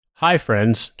Hi,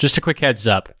 friends. Just a quick heads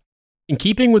up. In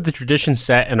keeping with the tradition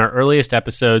set in our earliest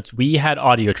episodes, we had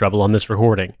audio trouble on this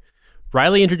recording.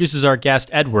 Riley introduces our guest,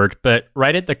 Edward, but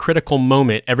right at the critical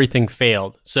moment, everything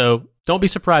failed. So don't be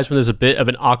surprised when there's a bit of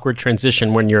an awkward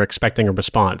transition when you're expecting a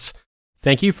response.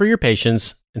 Thank you for your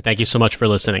patience, and thank you so much for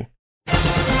listening.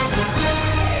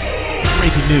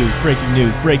 Breaking news, breaking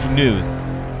news, breaking news.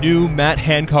 New Matt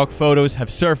Hancock photos have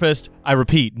surfaced. I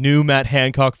repeat, new Matt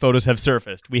Hancock photos have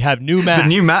surfaced. We have new Matts. The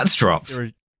new Matts dropped.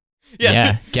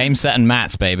 Yeah, game, set, and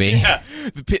Matts, baby. Yeah,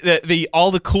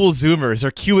 all the cool Zoomers are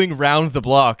queuing round the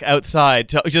block outside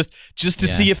to just to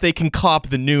see if they can cop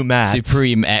the new Matts.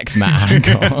 Supreme X Matt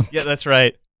Hancock. Yeah, that's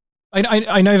right.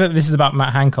 I know that this is about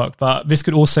Matt Hancock, but this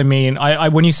could also mean,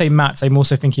 when you say Matts, I'm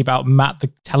also thinking about Matt,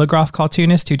 the Telegraph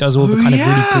cartoonist who does all the kind of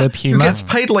really glib humor. Who gets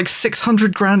paid like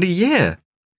 $600,000 a year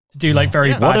to do like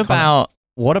very bad comments.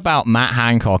 What about Matt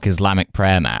Hancock Islamic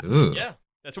prayer mats? Ooh. Yeah,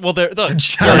 that's why not?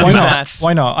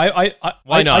 Why not?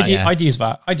 Why not? I'd use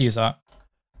that.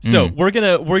 So we're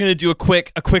gonna do a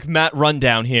quick Matt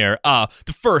rundown here.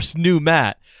 The first new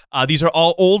Matt. These are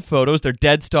all old photos. They're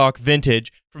dead stock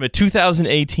vintage from a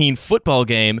 2018 football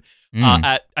game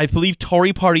at, I believe,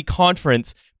 Tory Party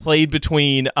conference played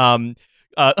between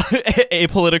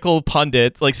apolitical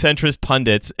pundits, like centrist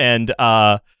pundits, and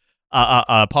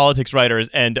politics writers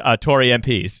and Tory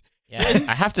MPs. Yeah,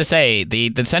 I have to say, the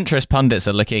centrist pundits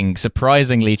are looking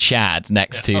surprisingly Chad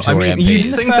next to Tory MPs.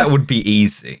 You'd think that would be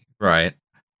easy, right?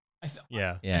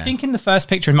 Yeah. I think in the first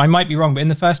picture, and I might be wrong, but in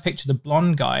the first picture, the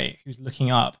blonde guy who's looking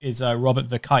up is Robert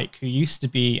the Kike, who used to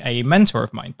be a mentor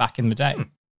of mine back in the day.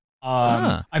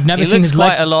 I've never seen his legs. He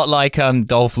looks quite a lot like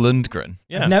Dolph Lundgren.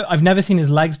 Yeah. I've never seen his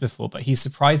legs before, but he's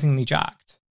surprisingly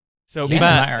jacked. So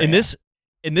Matt,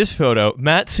 in this photo,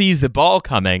 Matt sees the ball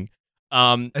coming,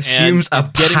 assumes and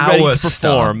a getting ready power to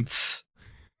perform. stance.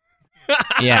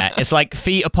 Yeah, it's like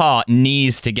feet apart,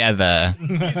 knees together.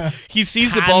 He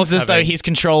sees the ball as though he's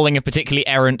controlling a particularly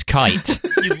errant kite.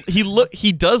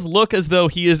 He does look as though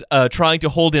he is trying to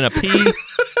hold in a pee.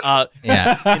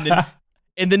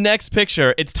 In the next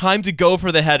picture, it's time to go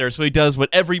for the header, so he does what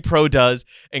every pro does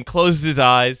and closes his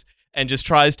eyes and just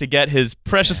tries to get his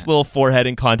precious little forehead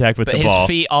in contact with the ball. But his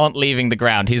feet aren't leaving the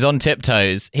ground. He's on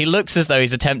tiptoes. He looks as though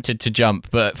he's attempted to jump,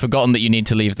 but forgotten that you need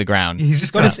to leave the ground. He's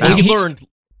just got to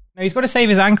he's got to save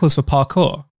his ankles for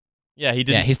parkour. Yeah, he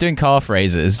did. Yeah, he's doing calf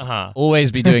raises.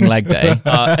 Always be doing leg day.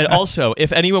 And also,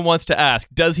 if anyone wants to ask,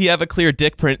 does he have a clear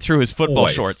dick print through his football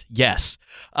shorts? Yes.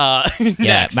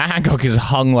 Yeah, Matt Hancock is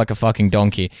hung like a fucking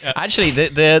donkey. Yeah. Actually,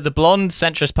 the blonde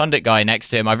centrist pundit guy next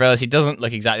to him, I realized he doesn't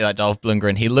look exactly like Dolph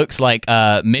Lundgren. He looks like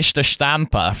Mr.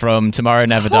 Stamper from Tomorrow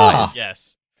Never Dies.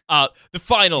 Yes. The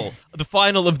final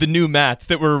of the new Matts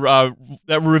that we're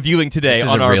reviewing today this is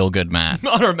on a our real good Matt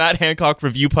on our Matt Hancock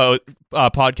review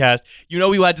podcast. You know,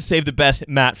 we had to save the best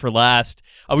Matt for last.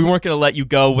 We weren't going to let you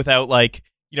go without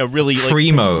really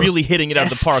hitting it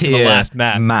out of the park with the last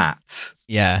Matt.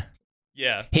 Yeah.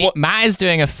 Yeah. Matt is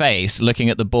doing a face looking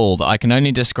at the ball that I can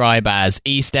only describe as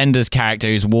EastEnders character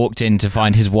who's walked in to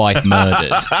find his wife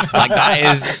murdered. Like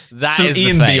that is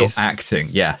Ian the Beale face. acting.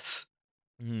 Yes.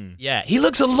 Yeah, he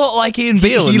looks a lot like Ian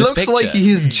Beale in He this looks picture. like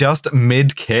he's just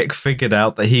mid-kick figured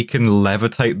out that he can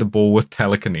levitate the ball with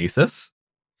telekinesis.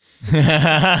 2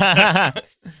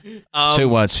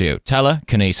 words for you.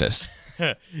 Telekinesis.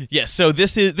 Yes, so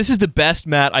this is the best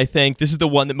Matt, I think. This is the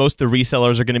one that most of the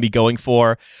resellers are going to be going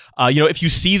for. If you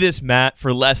see this Matt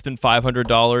for less than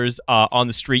 $500 on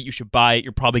the street, you should buy it.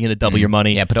 You're probably going to double your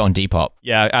money. Yeah, put it on Depop.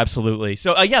 Yeah, absolutely.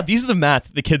 So, these are the Matts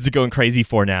that the kids are going crazy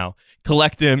for now.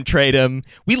 Collect them, trade them.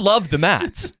 We love the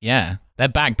Matts. Yeah, they're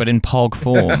back, but in POG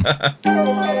form.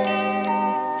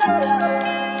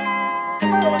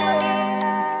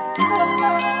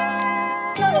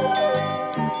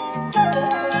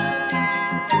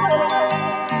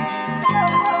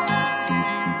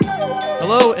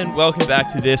 Hello and welcome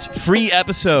back to this free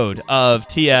episode of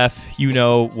TF. You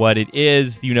know what it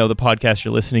is. You know the podcast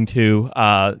you're listening to.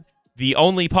 The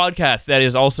only podcast that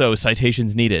is also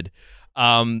citations needed.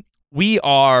 We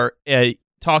are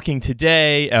talking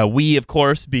today, we, of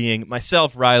course, being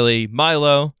myself, Riley,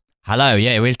 Milo. Hello,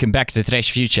 welcome back to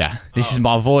Trash Future. This is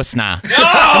my voice now.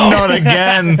 No! Not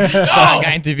again. I'm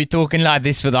going to be talking like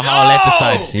this for the whole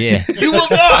episode. Yeah. You will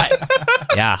not!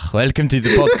 Yeah, welcome to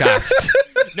the podcast.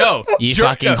 No. You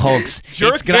fucking hogs.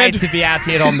 It's great to be out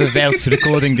here on the veldt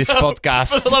recording this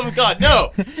podcast. For the love of God,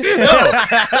 no. No.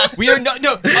 We are not,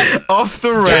 no. Off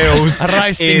the rails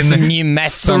roasting in some new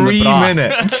Mets on the 3 bra.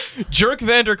 minutes. Jerk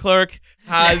Vanderklerk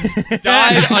has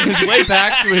died on his way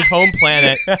back to his home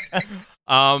planet.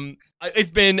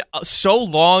 It's been so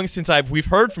long since we've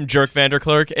heard from Jerk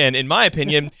Vanderklerk, and in my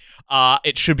opinion,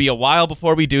 It should be a while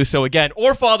before we do so again.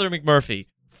 Or Father McMurphy,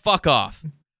 fuck off.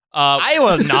 I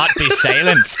will not be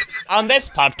silenced on this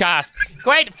podcast.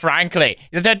 Quite frankly,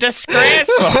 the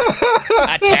disgraceful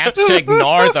attempts to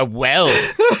ignore the will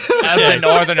of the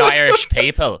Northern Irish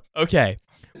people. Okay.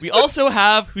 We also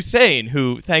have Hussein,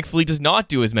 who thankfully does not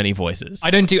do as many voices.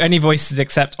 I don't do any voices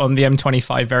except on the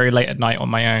M25 very late at night on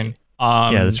my own.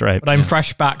 Yeah, that's right. But I'm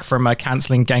fresh back from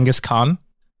cancelling Genghis Khan.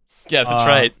 Yeah, that's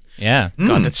right. Yeah.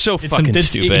 God, that's so fucking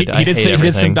stupid. He did some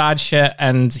everything. bad shit,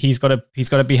 and he's got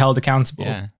to be held accountable.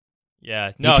 Yeah.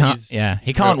 Yeah, no,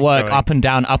 he can't work up and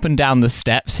down the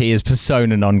steps. He is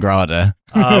persona non grata.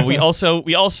 We also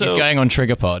He's going on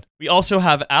Triggerpod. We also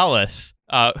have Alice.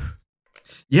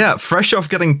 Yeah, fresh off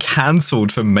getting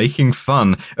cancelled for making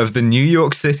fun of the New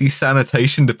York City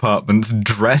Sanitation Department's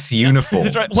dress uniform.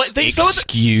 That's right. What,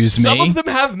 Excuse me. Some of them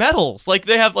have medals. Like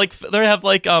they have like like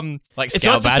it's scout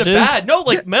not just badges. a badge. No,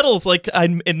 like medals. Like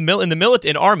in the military,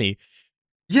 in army.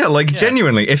 Yeah,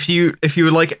 genuinely, if you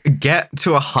like get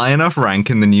to a high enough rank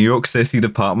in the New York City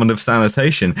Department of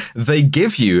Sanitation, they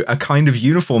give you a kind of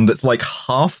uniform that's like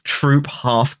half troop,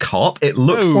 half cop. It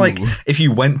looks like if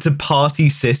you went to Party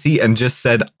City and just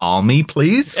said army,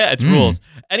 please. Yeah, it's rules.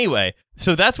 Anyway,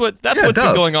 so that's what's been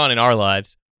going on in our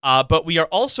lives. But we are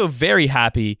also very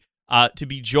happy to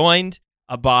be joined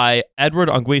by Edward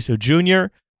Anguiso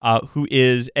Jr., who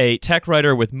is a tech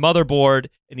writer with Motherboard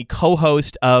and the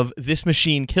co-host of This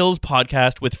Machine Kills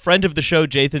podcast with friend of the show,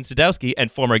 Jathan Sadowski,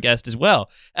 and former guest as well.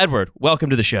 Edward, welcome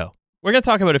to the show. We're going to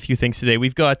talk about a few things today.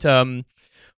 We've got we're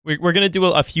going to do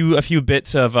a few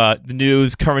bits of the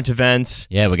news, current events.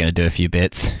 Yeah, we're going to do a few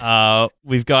bits.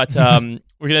 We've got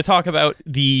we're going to talk about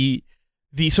the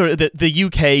sort of the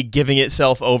UK giving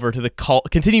itself over to the cult,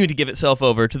 continuing to give itself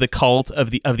over to the cult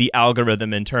of the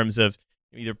algorithm in terms of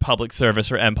either public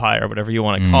service or empire, whatever you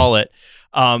want to call it,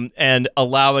 and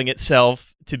allowing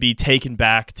itself to be taken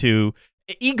back to,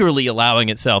 eagerly allowing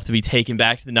itself to be taken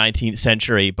back to the 19th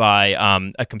century by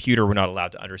a computer we're not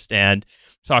allowed to understand.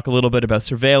 Talk a little bit about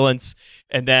surveillance,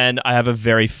 and then I have a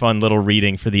very fun little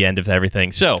reading for the end of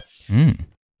everything. So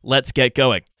let's get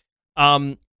going.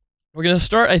 We're going to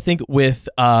start, I think, with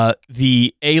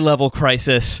the A-level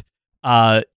crisis.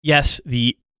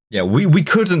 Yeah, we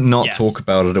couldn't not talk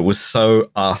about it. It was so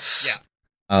us.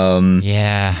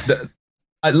 Yeah.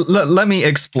 Let me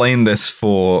explain this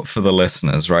for the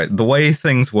listeners, right? The way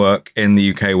things work in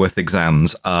the UK with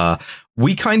exams,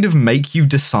 we kind of make you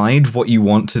decide what you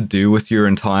want to do with your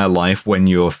entire life when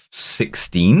you're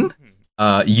 16.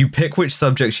 You pick which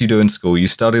subjects you do in school. You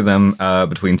study them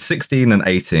between 16 and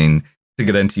 18 to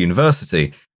get into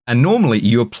university. And normally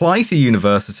you apply to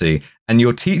university and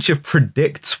your teacher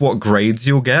predicts what grades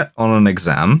you'll get on an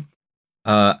exam.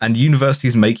 And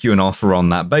universities make you an offer on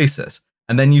that basis.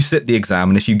 And then you sit the exam,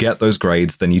 and if you get those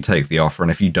grades, then you take the offer. And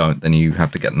if you don't, then you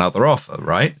have to get another offer,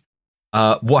 right?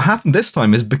 What happened this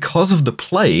time is because of the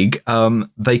plague,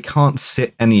 they can't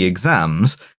sit any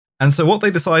exams. And so what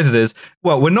they decided is,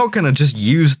 well, we're not going to just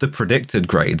use the predicted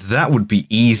grades. That would be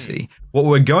easy. What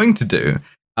we're going to do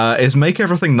is make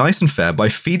everything nice and fair by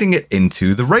feeding it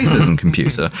into the racism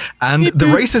computer. And the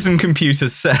racism computer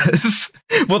says,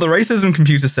 what the racism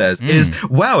computer says is,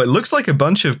 wow, it looks like a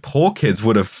bunch of poor kids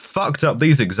would have fucked up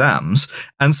these exams.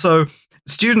 And so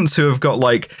students who have got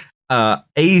like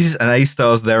A's and A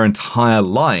stars their entire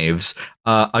lives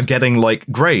are getting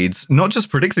like grades, not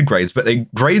just predicted grades, but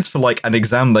grades for like an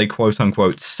exam they quote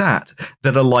unquote sat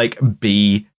that are like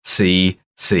B, C,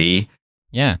 C.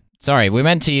 Yeah. Sorry, we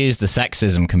meant to use the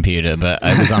sexism computer, but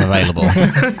it was unavailable.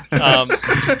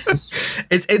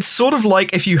 It's sort of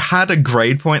like if you had a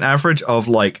grade point average of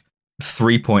like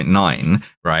 3.9,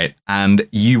 right? And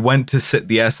you went to sit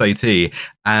the SAT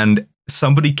and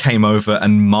somebody came over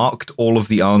and marked all of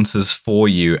the answers for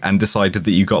you and decided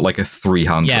that you got like a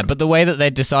 300. Yeah, but the way that they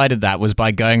decided that was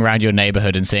by going around your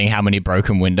neighborhood and seeing how many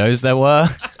broken windows there were.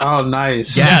 Oh,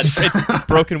 nice. Yes. It's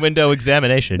broken window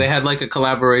examination. They had like a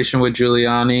collaboration with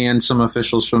Giuliani and some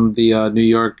officials from the New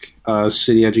York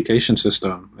City education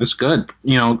system. It's good.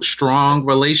 You know, strong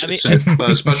relationship.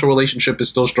 Special relationship is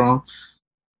still strong.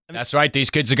 That's right. These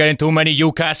kids are getting too many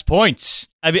UCAS points.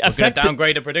 I mean,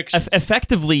 downgrade the predictions.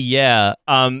 Effectively, yeah.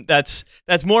 That's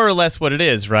more or less what it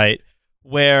is, right?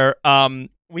 Where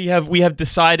we have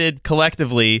decided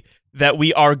collectively that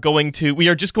we are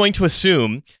just going to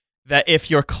assume that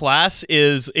if your class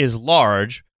is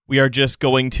large, we are just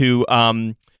going to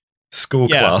school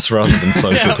class rather than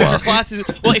social class.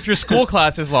 If your school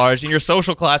class is large and your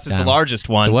social class is the largest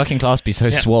one, the working class be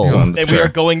so swole. And we are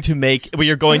going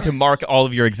to mark all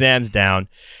of your exams down,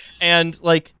 and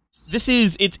like this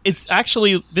is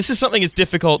something that's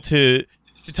difficult to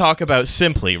to talk about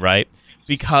simply, right?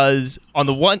 Because on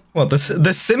the one, well, the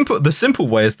simple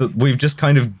way is that we've just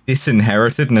kind of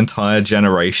disinherited an entire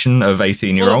generation of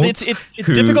 18-year-olds. Well, it's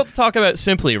difficult to talk about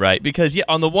simply, right? Because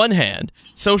on the one hand,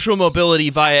 social mobility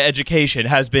via education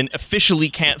has been officially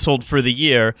canceled for the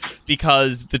year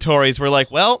because the Tories were like,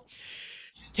 well,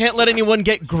 can't let anyone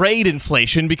get grade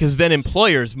inflation because then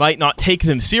employers might not take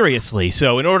them seriously.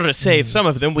 So in order to save some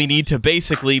of them, we need to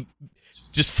basically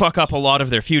just fuck up a lot of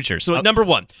their future. So number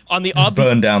one, on the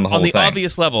burn down the whole thing.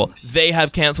 Obvious level, they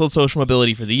have canceled social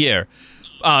mobility for the year.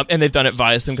 And they've done it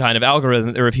via some kind of algorithm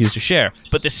that they refuse to share.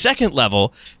 But the second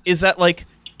level is that, like,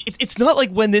 it's not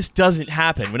like when this doesn't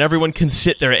happen, when everyone can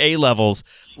sit their A levels,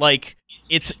 like,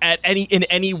 it's in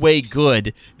any way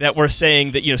good that we're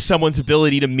saying that, someone's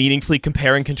ability to meaningfully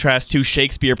compare and contrast two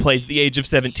Shakespeare plays at the age of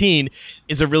 17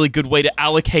 is a really good way to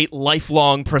allocate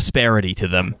lifelong prosperity to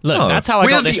them. Look, that's how I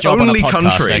got this job on a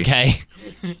podcast, okay?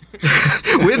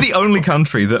 We're the only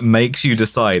country that makes you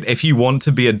decide if you want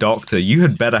to be a doctor, you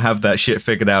had better have that shit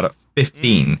figured out at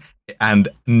 15. And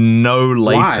no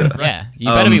later. Why? Yeah, you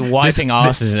better be wiping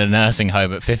asses in a nursing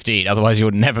home at 15, otherwise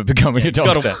you're never becoming a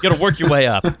doctor. You gotta work your way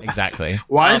up. Exactly.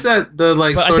 Why is that the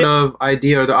of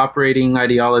idea or the operating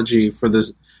ideology for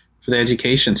the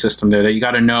education system there? That you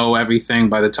got to know everything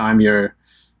by the time you're,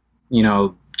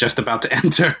 just about to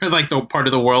enter like the part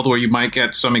of the world where you might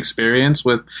get some experience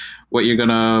with what you're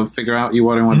gonna figure out you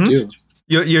want to do.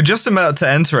 You're just about to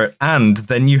enter it, and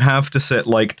then you have to sit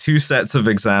like 2 sets of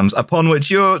exams upon which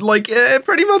your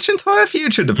pretty much entire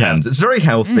future depends. It's very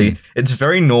healthy. It's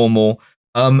very normal.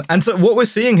 And so what we're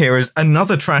seeing here is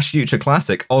another Trash Future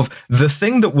classic of the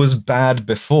thing that was bad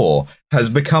before has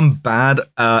become bad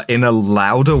in a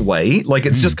louder way. Like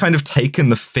it's just kind of taken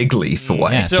the fig leaf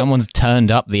away. Yeah, someone's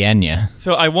turned up the Enya.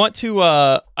 So I want to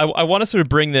I want to sort of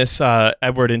bring this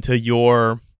Edward into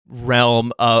your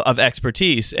realm of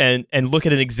expertise and look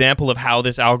at an example of how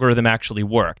this algorithm actually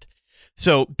worked.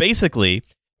 So basically,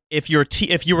 if you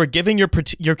were giving you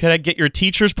could get your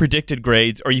teacher's predicted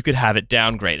grades, or you could have it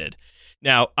downgraded.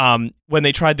 Now, when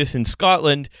they tried this in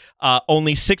Scotland,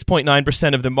 only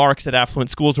 6.9% of the marks at affluent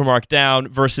schools were marked down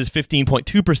versus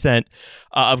 15.2%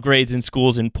 of grades in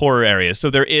schools in poorer areas. So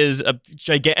there is a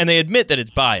gigantic, and they admit that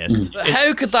it's biased. But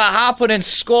how could that happen in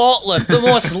Scotland, the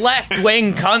most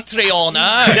left-wing country on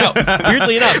earth? No,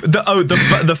 weirdly enough.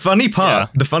 The funny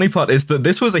part is that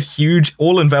this was a huge,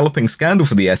 all-enveloping scandal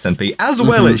for the SNP, as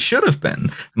well it should have been,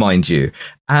 mind you.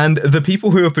 And the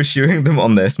people who are pursuing them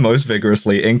on this most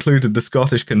vigorously included the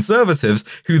Scottish Conservatives,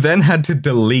 who then had to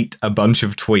delete a bunch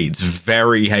of tweets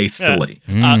very hastily.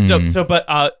 So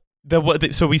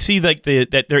we see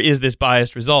that there is this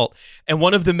biased result, and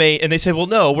one of the main, and they said, well,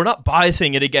 no, we're not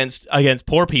biasing it against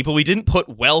poor people. We didn't put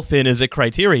wealth in as a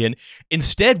criterion.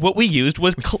 Instead, what we used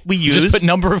was just put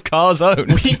number of cars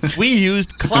owned. we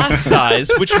used class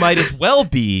size, which might as well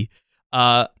be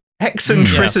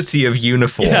eccentricity of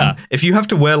uniform. Yeah. If you have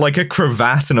to wear like a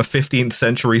cravat and a 15th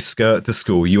century skirt to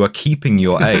school, you are keeping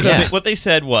your A. So what they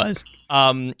said was,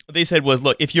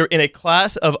 look, if you're in a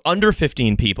class of under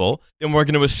 15 people, then we're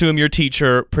going to assume your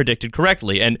teacher predicted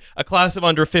correctly. And a class of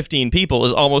under 15 people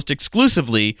is almost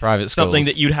exclusively private something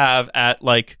schools that you'd have at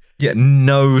like... Yeah,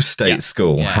 no state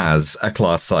school has a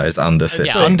class size under 15.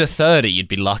 Yeah, under 30, you'd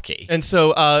be lucky. And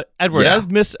so, Edward,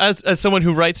 as someone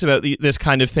who writes about this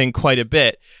kind of thing quite a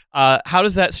bit, how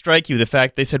does that strike you, the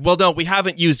fact they said, well, no, we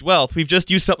haven't used wealth. We've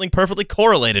just used something perfectly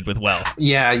correlated with wealth.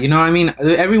 Yeah,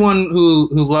 everyone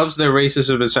who loves their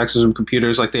racism and sexism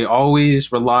computers, like they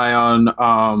always rely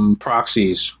on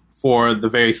proxies for the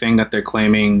very thing that they're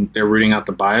claiming they're rooting out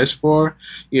the bias for.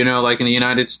 Like in the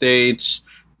United States,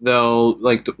 they'll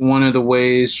one of the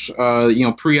ways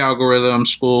pre-algorithm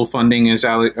school funding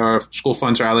school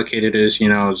funds are allocated is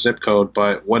zip code.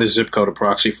 But what is zip code a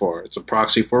proxy for? It's a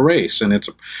proxy for race, and it's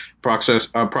a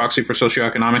proxy for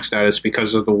socioeconomic status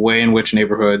because of the way in which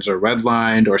neighborhoods are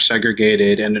redlined or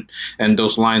segregated, and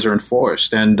those lines are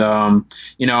enforced. And I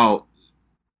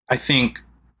think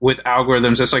with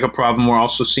algorithms, that's like a problem we're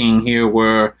also seeing here,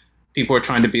 where people are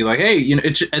trying to be like, hey,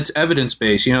 it's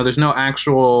evidence-based. There's no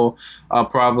actual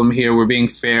problem here. We're being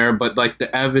fair, but like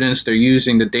the evidence they're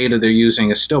using, the data they're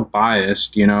using is still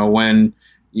biased. When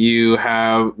you're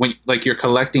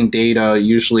collecting data,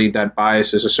 usually that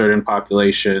biases a certain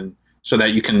population so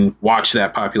that you can watch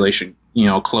that population,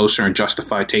 closer and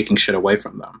justify taking shit away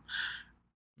from them.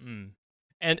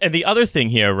 And the other thing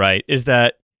here, right, is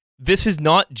that this is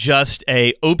not just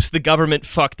the government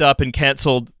fucked up and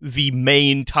canceled the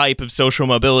main type of social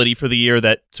mobility for the year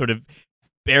that sort of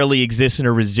barely exists in a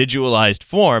residualized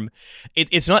form,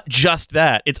 it's not just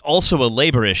that. It's also a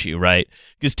labor issue, right?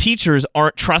 Because teachers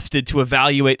aren't trusted to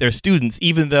evaluate their students,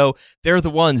 even though they're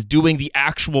the ones doing the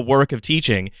actual work of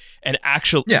teaching and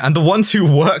and the ones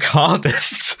who work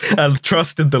hardest and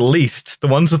trusted the least, the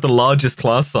ones with the largest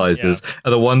class sizes,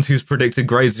 are the ones whose predicted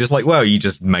grades are just like, well, you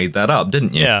just made that up,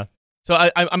 didn't you? Yeah. So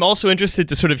I'm also interested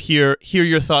to sort of hear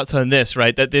your thoughts on this,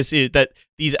 right? That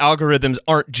these algorithms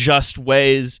aren't just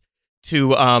ways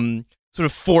to sort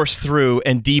of force through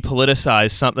and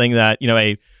depoliticize something that,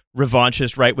 a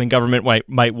revanchist right-wing government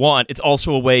might want. It's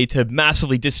also a way to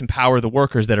massively disempower the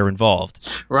workers that are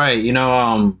involved. Right.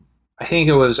 I think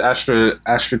it was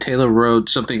Astra Taylor wrote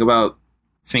something about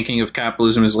thinking of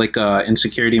capitalism as like a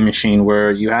insecurity machine,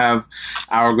 where you have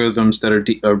algorithms that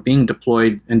are being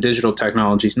deployed in digital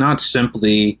technologies, not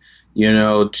simply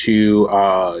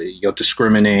to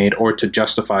discriminate or to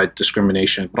justify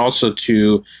discrimination, but also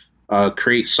to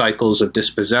create cycles of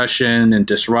dispossession and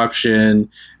disruption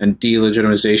and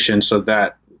delegitimization, so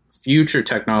that future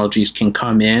technologies can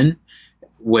come in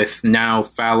with now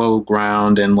fallow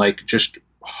ground and like just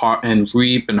and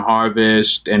reap and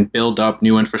harvest and build up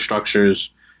new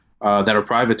infrastructures that are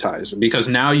privatized. Because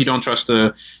now you don't trust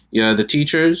the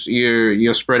teachers.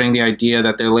 You're spreading the idea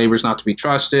that their labor is not to be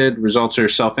trusted. Results are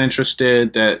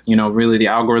self-interested. That really the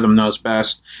algorithm knows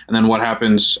best. And then what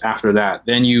happens after that?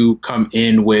 Then you come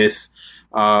in with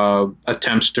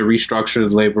attempts to restructure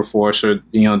the labor force, or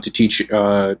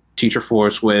to teacher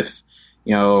force with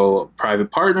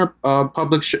private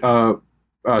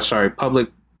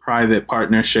public-private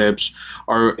partnerships,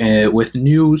 or with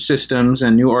new systems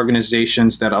and new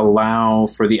organizations that allow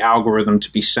for the algorithm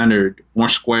to be centered more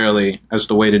squarely as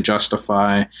the way to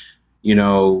justify,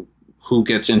 who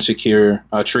gets insecure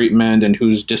treatment and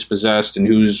who's dispossessed and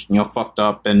who's fucked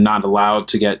up and not allowed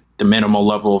to get the minimal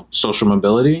level of social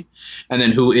mobility, and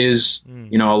then who is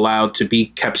allowed to be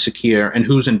kept secure, and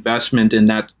whose investment in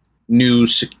that new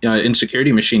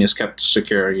insecurity machine is kept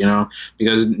secure.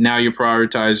 Because now you're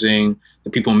prioritizing the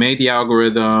people who made the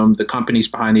algorithm, the companies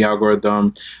behind the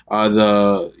algorithm,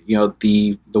 the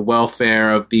welfare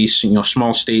of these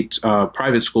small state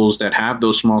private schools that have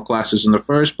those small classes in the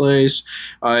first place.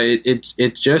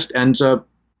 It just ends up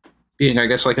being, I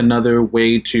guess, like another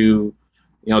way to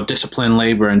discipline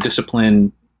labor and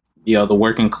discipline the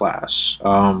working class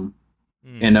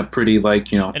in a pretty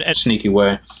sneaky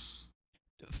way.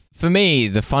 For me,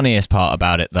 the funniest part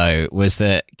about it, though, was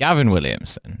that Gavin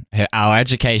Williamson, our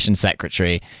education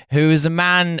secretary, who is a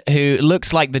man who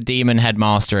looks like the demon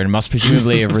headmaster and must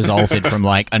presumably have resulted from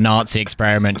a Nazi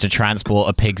experiment to transport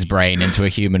a pig's brain into a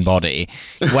human body,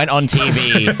 went on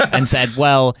TV and said,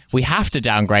 well, we have to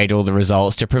downgrade all the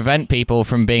results to prevent people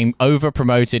from being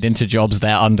over-promoted into jobs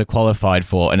they're underqualified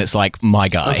for. And it's like, my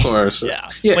guy. Of course. Yeah.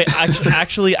 Wait,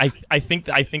 actually, I think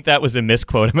that was a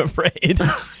misquote, I'm afraid.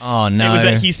 Oh, no. It was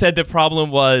that he said the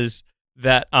problem was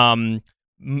that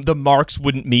the marks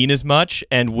wouldn't mean as much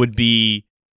and would be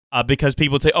because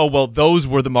people would say, oh, well, those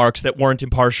were the marks that weren't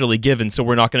impartially given, so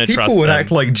we're not going to trust them. People would act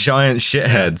like giant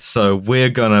shitheads, so we're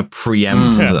going to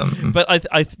preempt them. But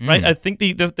I think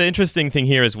the interesting thing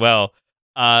here as well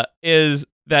is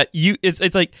that it's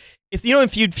like in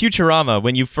Futurama,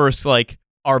 when you first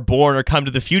are born or come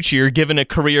to the future, you're given a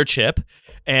career chip,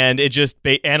 and it just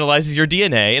analyzes your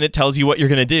DNA and it tells you what you're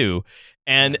going to do.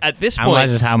 And at this point,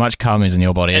 analyzes how much cum is in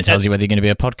your body and tells you whether you're going to be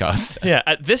a podcast. Yeah,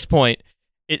 at this point,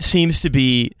 it seems to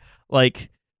be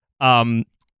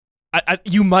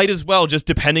you might as well, just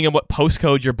depending on what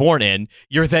postcode you're born in,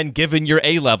 you're then given your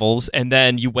A levels, and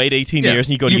then you wait 18 years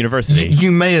and you go to university. You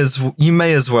may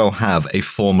as well have a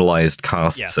formalized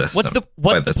caste system.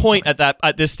 What's the point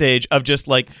at this stage of just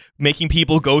making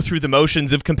people go through the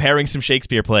motions of comparing some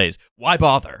Shakespeare plays? Why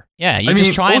bother? Yeah, you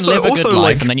just try and live a good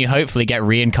life, and then you hopefully get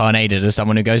reincarnated as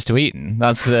someone who goes to Eton.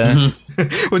 That's the.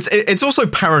 It's also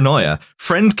paranoia.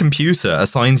 Friend computer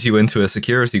assigns you into a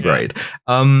security grade.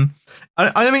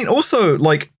 I mean, also,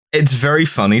 it's very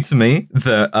funny to me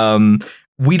that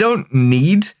we don't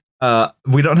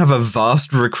have a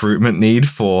vast recruitment need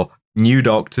for new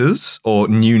doctors or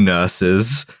new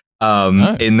nurses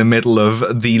in the middle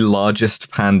of the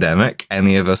largest pandemic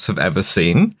any of us have ever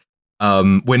seen.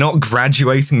 We're not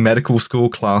graduating medical school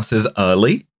classes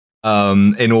early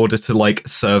in order to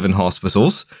serve in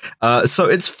hospitals. So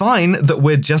it's fine that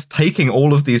we're just taking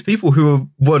all of these people who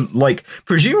were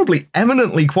presumably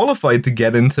eminently qualified to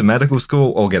get into medical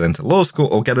school or get into law school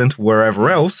or get into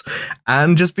wherever else,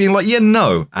 and just being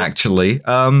actually,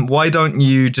 why don't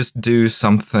you just do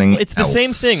something It's the else?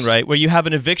 Same thing, right? Where you have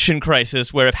an eviction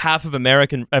crisis where if half of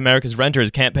America's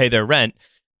renters can't pay their rent,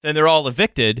 then they're all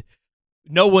evicted.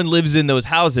 no one lives in those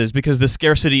houses because the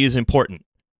scarcity is important.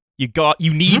 You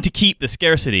need to keep the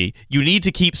scarcity. You need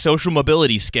to keep social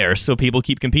mobility scarce so people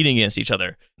keep competing against each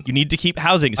other. You need to keep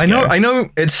housing scarce. I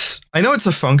know it's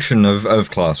a function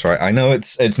of class, right? I know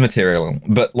it's material,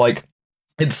 but like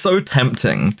it's so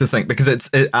tempting to think, because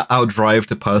our drive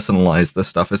to personalize this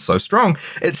stuff is so strong.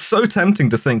 It's so tempting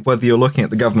to think, whether you're looking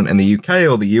at the government in the UK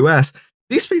or the US,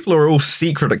 these people are all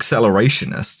secret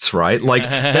accelerationists, right? Like,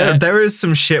 there is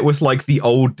some shit with, like, the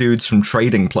old dudes from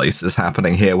trading places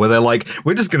happening here, where they're like,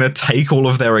 we're just going to take all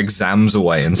of their exams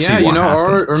away and see what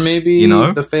happens. Or maybe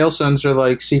the fail sons are,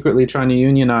 like, secretly trying to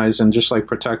unionize and just, like,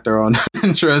 protect their own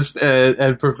interest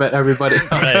and prevent everybody.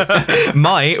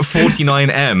 My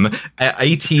 49M,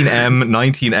 18M,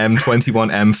 19M,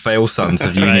 21M fail sons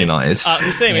have unionized.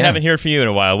 Hussein, we haven't heard from you in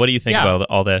a while. What do you think about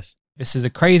all this? This is a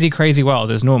crazy, crazy world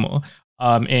as normal.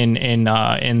 In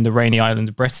the rainy island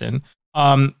of Britain.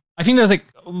 I think there's like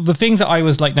the things that I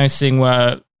was like noticing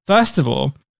were, first of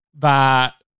all,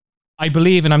 that I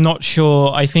believe, and I'm not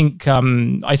sure, I think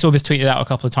I saw this tweeted out a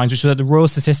couple of times, which was that the Royal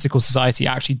Statistical Society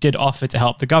actually did offer to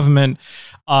help the government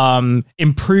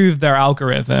improve their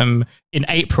algorithm in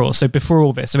April, so before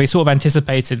all this. So they sort of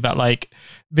anticipated that like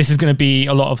this is going to be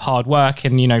a lot of hard work,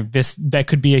 and there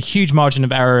could be a huge margin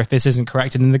of error if this isn't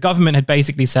corrected. And the government had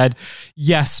basically said,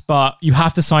 yes, but you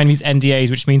have to sign these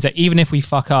NDAs, which means that even if we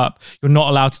fuck up, you're not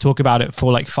allowed to talk about it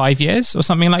for like 5 years or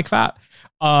something like that.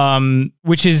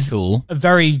 Which is cool. A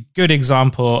very good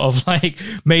example of like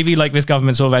maybe like this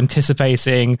government sort of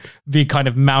anticipating the kind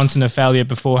of mountain of failure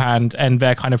beforehand, and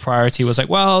their kind of priority was like,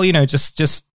 well,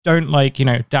 just don't like,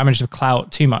 damage the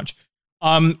clout too much.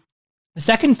 The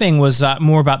second thing was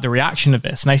more about the reaction of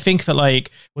this. And I think that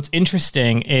like what's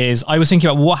interesting is I was thinking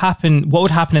about what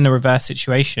would happen in a reverse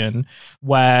situation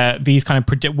where these kind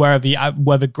of where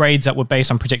the grades that were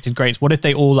based on predicted grades, what if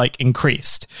they all like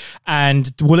increased? And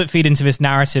will it feed into this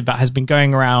narrative that has been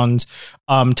going around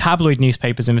tabloid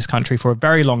newspapers in this country for a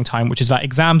very long time, which is that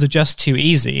exams are just too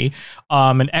easy.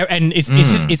 And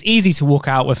it's easy to walk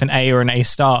out with an A or an A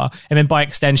star. And then by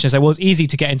extension, it's like, well, it's easy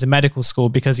to get into medical school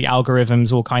because the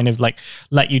algorithms will kind of like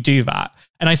let you do that.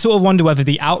 And I sort of wonder whether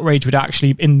the outrage would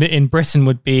actually in Britain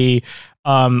would be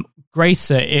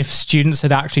greater if students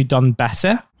had actually done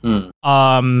better.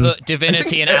 Put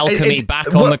divinity and alchemy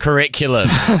back on the curriculum.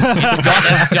 It's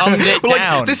got to dumbed it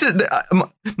down. Like, this is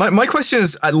my question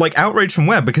is like outrage from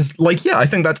where? Because like, yeah, I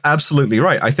think that's absolutely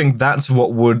right. I think that's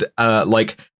what would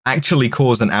like actually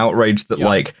cause an outrage that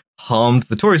like harmed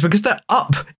the Tories, because they're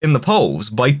up in the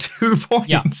polls by 2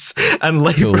 points and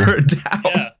Labour are down.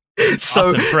 Yeah.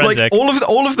 So awesome, like all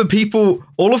of the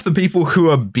people who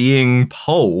are being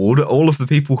polled, all of the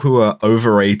people who are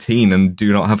over 18 and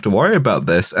do not have to worry about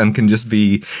this and can just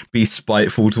be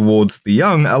spiteful towards the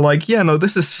young are like, yeah, no,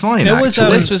 this is fine.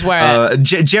 This was where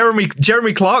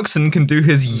Jeremy Clarkson can do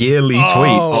his yearly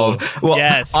tweet of, well,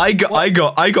 yes. I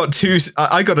got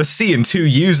a C in 2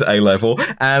 U's A level,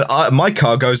 and my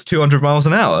car goes 200 miles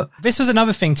an hour. This was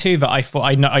another thing too that I thought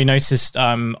I noticed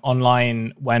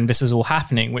online when this was all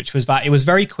happening, which was that it was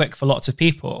very quick for lots of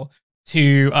people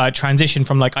to transition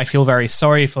from like, I feel very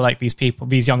sorry for like these people,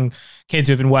 these young kids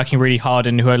who have been working really hard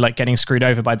and who are like getting screwed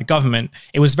over by the government.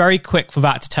 It was very quick for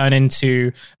that to turn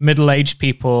into middle-aged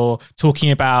people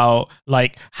talking about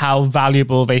like how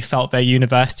valuable they felt their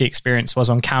university experience was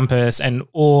on campus, and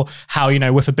or how,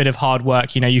 with a bit of hard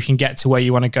work, you can get to where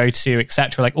you want to go to,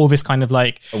 etc. Like all this kind of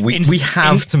like we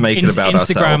have to make it about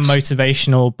Instagram ourselves.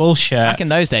 Motivational bullshit. Back in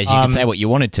those days, you could say what you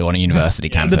wanted to on a university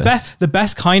campus. The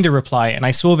best kind of reply, and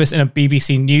I saw this in a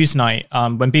BBC Newsnight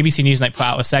when BBC Newsnight put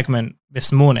out a segment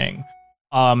this morning.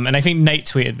 And I think Nate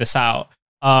tweeted this out.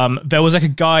 There was like a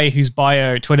guy whose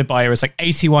Twitter bio is like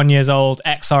 81 years old,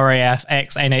 ex-RAF,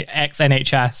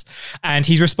 ex-NHS. And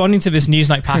he's responding to this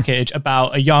Newsnight package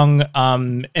about a young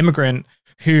immigrant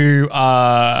who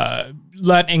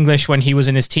learned English when he was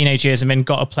in his teenage years and then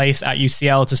got a place at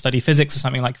UCL to study physics or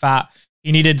something like that.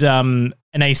 He needed an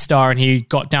A star and he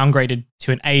got downgraded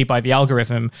to an A by the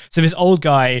algorithm. So this old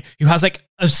guy who has like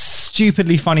a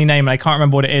stupidly funny name, and I can't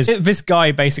remember what it is. This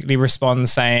guy basically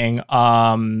responds saying,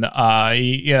 welcome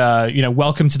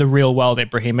to the real world,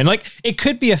 Ibrahim. And like, it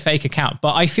could be a fake account,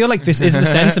 but I feel like this is the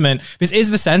sentiment. This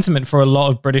is the sentiment for a lot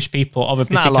of British people of a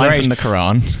particular age. From the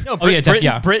Quran. No,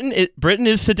 Britain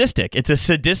is sadistic. It's a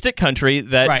sadistic country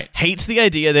that hates the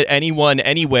idea that anyone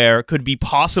anywhere could be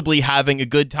possibly having a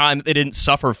good time that they didn't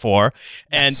suffer for.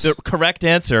 And the correct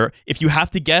answer, if you have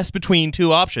to guess between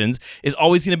 2 options, is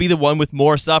always going to be the one with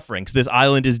more suffering, because this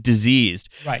island is diseased.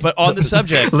 Right. But on the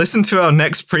subject... Listen to our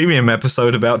next premium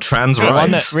episode about trans rights. The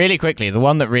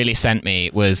one that really sent me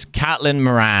was Caitlin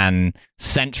Moran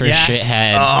centrist Yes.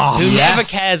 shithead who yes. never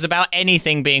cares about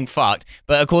anything being fucked.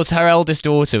 But of course, her eldest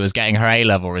daughter was getting her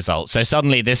A-level results, so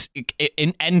suddenly this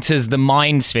it enters the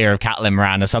mind sphere of Catelyn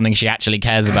Moran as something she actually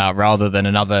cares about, rather than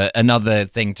another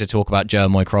thing to talk about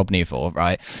Jermoy Crobney for,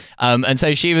 right? And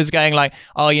so she was going like,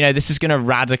 oh, you know, this is going to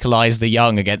radicalize the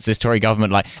young against this Tory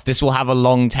government. Like, this will have a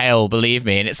long tail, believe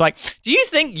me. And it's like, do you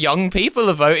think young people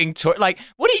are voting Tory? Like,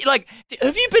 what do you like?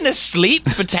 Have you been asleep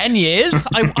for 10 years?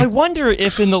 I wonder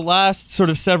if in the last sort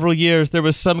of several years there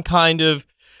was some kind of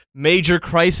major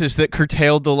crisis that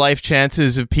curtailed the life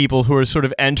chances of people who are sort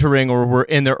of entering or were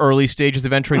in their early stages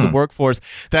of entering the workforce,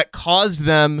 that caused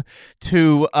them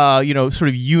to, sort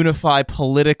of unify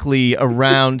politically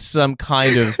around some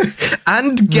kind of...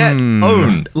 and get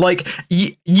owned. Like,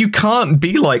 you can't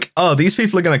be like, oh, these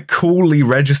people are going to coolly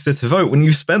register to vote when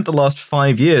you've spent the last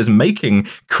 5 years making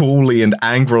coolly and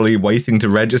angrily waiting to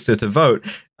register to vote,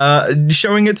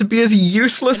 showing it to be as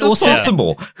useless as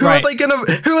possible. Who are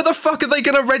the fuck are they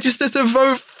gonna register to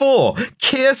vote for?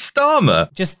 Keir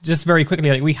Starmer. Just very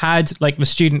quickly, like we had like the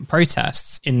student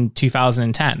protests in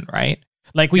 2010, right?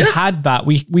 Like we had that,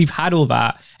 we've had all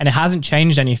that, and it hasn't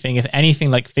changed anything. If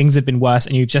anything, like things have been worse,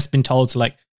 and you've just been told to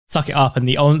like suck it up. And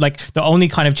the only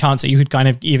kind of chance that you could kind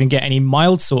of even get any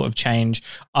mild sort of change,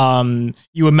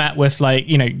 you were met with like,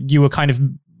 you know, you were kind of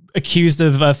accused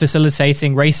of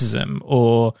facilitating racism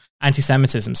or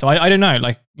anti-Semitism. So I don't know,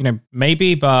 like, you know,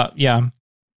 maybe, but yeah.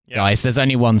 Guys, there's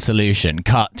only one solution.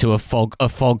 Cut to a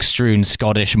fog-strewn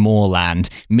Scottish moorland.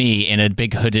 Me in a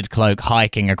big hooded cloak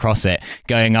hiking across it,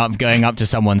 going up to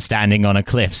someone standing on a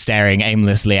cliff, staring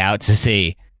aimlessly out to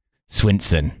sea.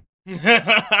 Swinson.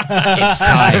 It's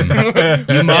time.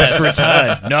 You must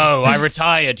return. No, I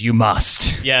retired. You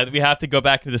must. Yeah, we have to go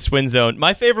back to the Swin Zone.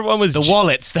 My favorite one was... the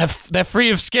wallets. They're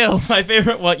free of skills. My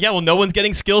favorite one... Yeah, well, no one's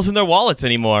getting skills in their wallets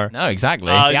anymore. No,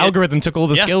 exactly. The algorithm took all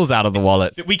the skills out of the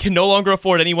wallets. We can no longer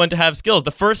afford anyone to have skills.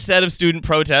 The first set of student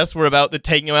protests were about the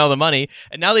taking away all the money,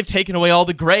 and now they've taken away all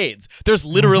the grades. There's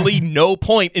literally no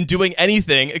point in doing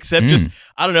anything except just,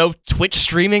 I don't know, Twitch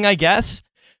streaming, I guess.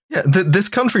 Yeah, this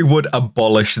country would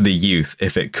abolish the youth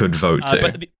if it could vote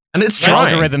too. And it's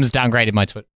trying. Algorithms downgraded my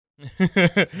Twitter.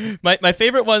 my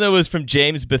favorite one, though, was from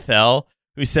James Bethel,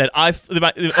 who said, I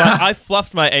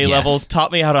fluffed my A-levels,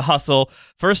 taught me how to hustle,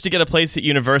 first to get a place at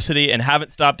university, and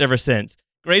haven't stopped ever since.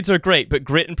 Grades are great, but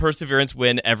grit and perseverance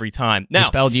win every time. Now, you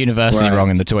spelled university wrong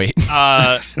in the tweet.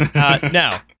 Now,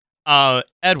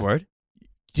 Edward,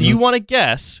 do you want to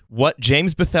guess what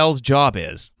James Bethel's job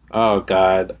is? Oh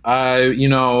God, I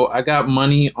got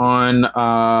money on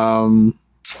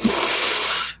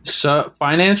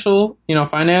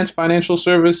financial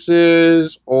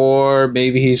services, or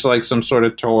maybe he's like some sort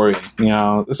of Tory,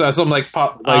 some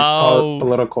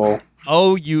political.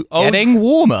 Getting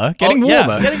warmer, getting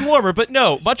warmer, but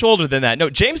no, much older than that. No,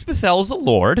 James Bethel's a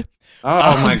lord.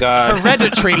 Oh my God,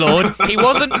 hereditary lord. He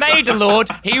wasn't made a lord;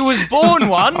 he was born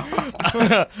one.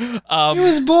 He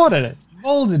was born in it.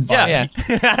 Molded by it.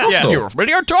 You've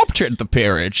really adopted the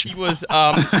peerage. He was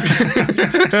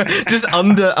just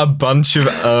under a bunch of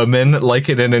ermine, like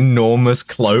in an enormous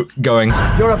cloak, going,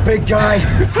 "You're a big guy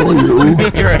for you.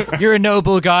 You're a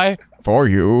noble guy for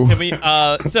you."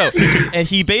 And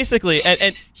he basically,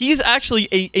 and he's actually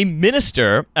a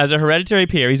minister as a hereditary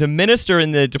peer. He's a minister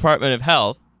in the Department of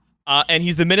Health, and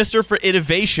he's the minister for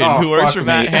innovation, who works for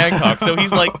Matt Hancock. So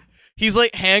he's like. He's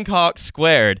like Hancock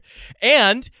squared.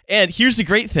 And here's the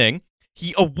great thing.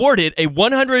 He awarded a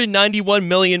 £191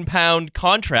 million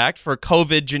contract for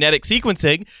COVID genetic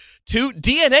sequencing to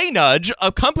DNA Nudge,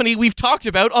 a company we've talked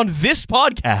about on this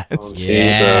podcast. Oh,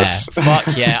 Jesus.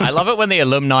 Fuck yeah. I love it when the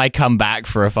alumni come back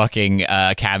for a fucking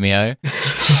cameo.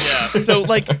 Yeah. So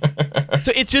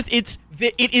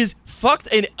it is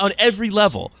fucked on every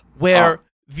level, where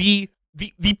the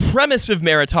premise of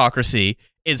meritocracy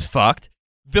is fucked.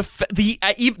 The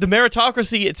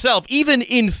meritocracy itself, even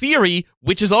in theory,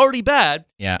 which is already bad,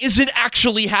 isn't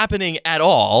actually happening at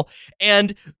all.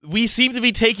 And we seem to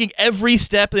be taking every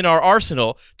step in our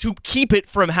arsenal to keep it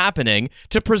from happening,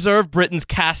 to preserve Britain's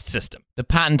caste system. The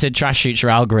patented Trash Future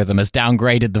algorithm has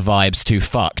downgraded the vibes to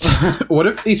fucked. What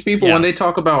if these people, when they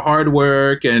talk about hard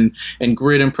work and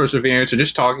grit and perseverance, are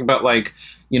just talking about like,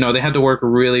 they had to work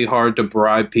really hard to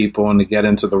bribe people and to get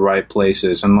into the right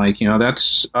places. And like,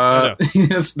 that's how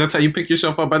you pick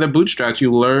yourself up by the bootstraps.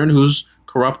 You learn who's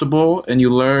corruptible, and you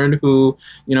learn who,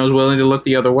 is willing to look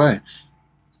the other way.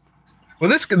 Well,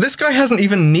 this guy hasn't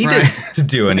even needed to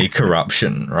do any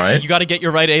corruption, right? You got to get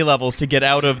your right A-levels to get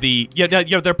out of the...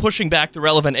 they're pushing back the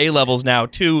relevant A-levels now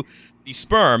to the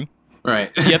sperm.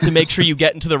 Right. You have to make sure you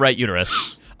get into the right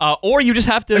uterus. or you just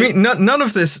have to. I mean, none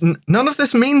of this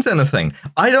means anything.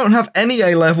 I don't have any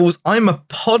A levels. I'm a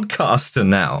podcaster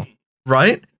now,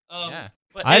 right? Yeah.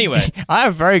 But anyway, I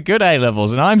have very good A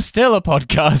levels, and I'm still a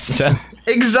podcaster.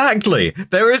 Exactly.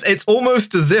 It's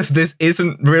almost as if this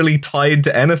isn't really tied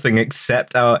to anything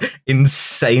except our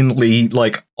insanely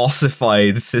like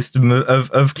ossified system of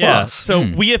class. yeah. So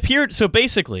we appeared. So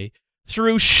basically,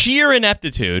 through sheer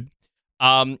ineptitude,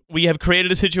 we have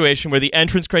created a situation where the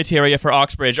entrance criteria for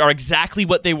Oxbridge are exactly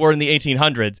what they were in the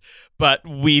 1800s, but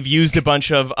we've used a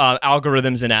bunch of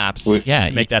algorithms and apps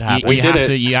to make that happen.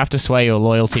 You have to sway your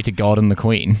loyalty to God and the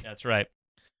Queen. That's right.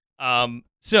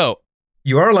 So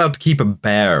You are allowed to keep a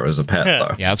bear as a pet,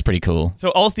 though. Yeah, that's pretty cool. So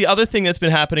also the other thing that's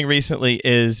been happening recently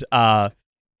is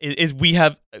we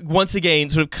have once again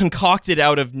sort of concocted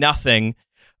out of nothing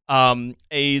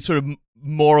a sort of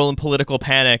moral and political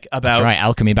panic about That's right,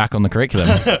 alchemy back on the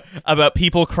curriculum. about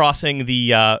people crossing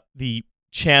the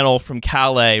channel from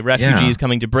Calais, refugees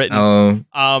coming to Britain.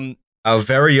 Our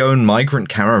very own migrant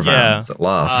caravans at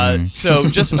last. So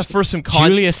just for some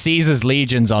Julius Caesar's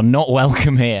legions are not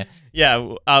welcome here.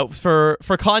 Yeah, for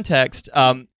context,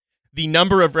 the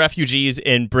number of refugees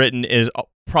in Britain is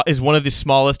one of the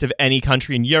smallest of any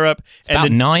country in Europe. It's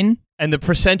about 9. And the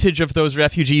percentage of those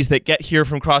refugees that get here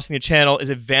from crossing the channel is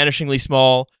a vanishingly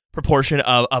small proportion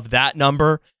of that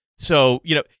number. So,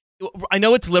 I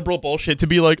know it's liberal bullshit to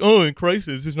be like, oh, in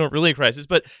crisis, it's not really a crisis,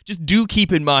 but just do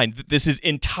keep in mind that this is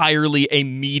entirely a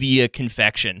media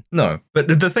confection. No, but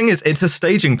the thing is, it's a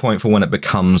staging point for when it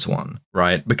becomes one,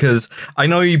 right? Because I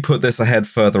know you put this ahead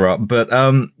further up, but,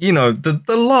 the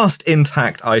last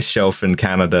intact ice shelf in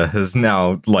Canada has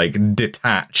now,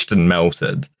 detached and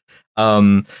melted.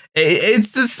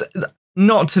 It's this...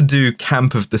 Not to do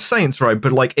Camp of the Saints, right?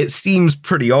 But it seems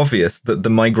pretty obvious that the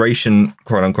migration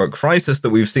quote unquote crisis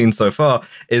that we've seen so far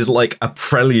is like a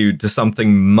prelude to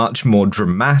something much more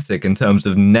dramatic in terms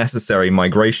of necessary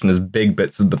migration as big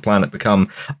bits of the planet become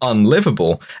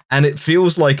unlivable. And it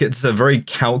feels like it's a very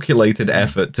calculated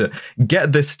effort to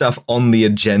get this stuff on the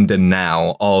agenda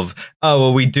now of,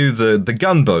 we do the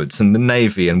gunboats and the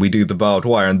Navy and we do the barbed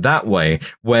wire. And that way,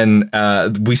 when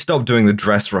we stop doing the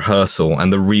dress rehearsal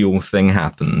and the real thing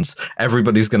happens,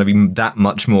 everybody's going to be that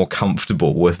much more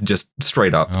comfortable with just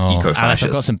straight up eco-fascism. Alice,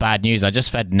 I've got some bad news. I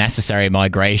just fed necessary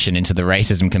migration into the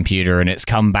racism computer and it's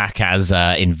come back as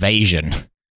invasion.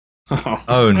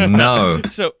 Oh no.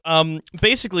 So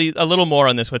basically a little more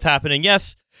on this. What's happening,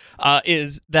 yes,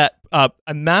 is that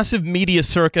a massive media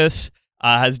circus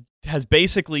has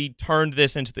basically turned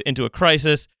this into a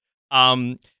crisis.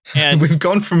 And we've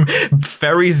gone from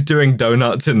ferries doing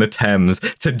donuts in the Thames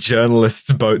to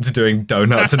journalists' boats doing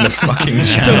donuts in the fucking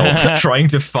channel, trying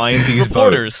to find these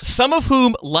reporters, boats. Some of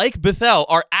whom, like Bethel,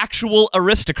 are actual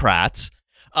aristocrats,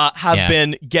 have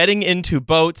been getting into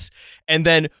boats and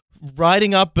then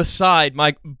riding up beside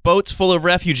my boats full of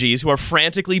refugees who are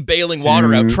frantically bailing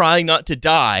water out, trying not to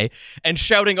die, and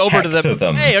shouting over to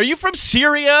them, "Hey, are you from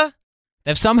Syria?"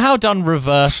 They've somehow done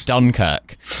reverse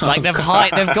Dunkirk. They've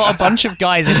got a bunch of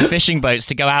guys in fishing boats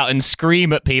to go out and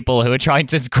scream at people who are trying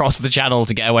to cross the channel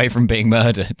to get away from being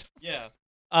murdered. Yeah.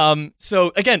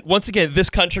 So once again, this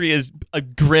country is a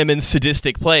grim and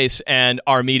sadistic place, and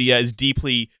our media is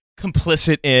deeply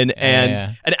complicit in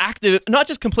and an active, not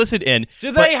just complicit in.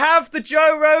 Do they have the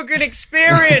Joe Rogan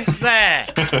experience there?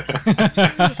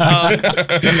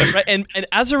 Right, and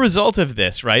as a result of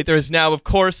this, right, there is now, of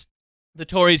course, the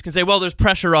Tories can say, well, there's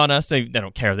pressure on us. They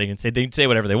don't care. They can say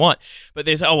whatever they want. But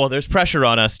they say, there's pressure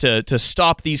on us to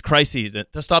stop these crises,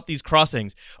 to stop these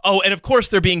crossings. Oh, and of course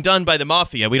they're being done by the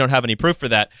mafia. We don't have any proof for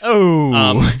that.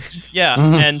 Yeah,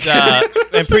 and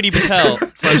Priti Patel.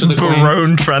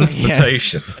 Barone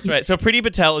transportation. That's right. So Priti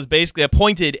Patel has basically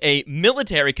appointed a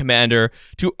military commander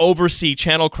to oversee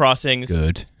channel crossings.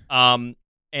 Good.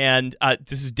 And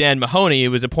this is Dan Mahoney,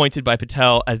 who was appointed by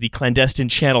Patel as the clandestine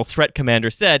channel threat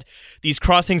commander, said, "These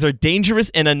crossings are dangerous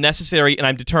and unnecessary, and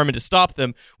I'm determined to stop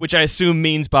them," which I assume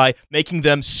means by making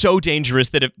them so dangerous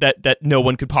that no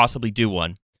one could possibly do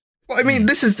one. Well, I mean,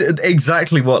 this is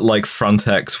exactly what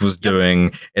Frontex was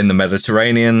doing in the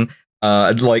Mediterranean.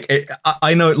 I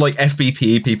know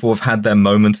FBP people have had their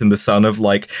moment in the sun of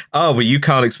you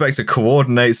can't expect to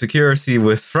coordinate security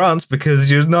with France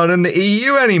because you're not in the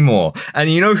EU anymore.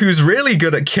 And you know who's really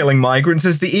good at killing migrants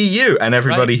is the EU. And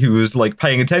everybody who was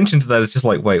paying attention to that is just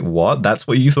wait, what? That's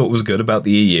what you thought was good about the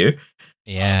EU?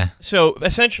 Yeah. So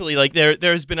essentially,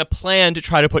 there's been a plan to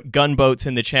try to put gunboats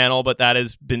in the channel, but that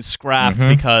has been scrapped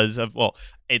because of,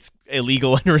 it's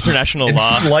illegal under international law.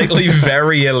 It's slightly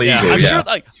very illegal. I'm sure,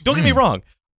 don't get me wrong.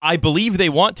 I believe they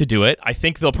want to do it. I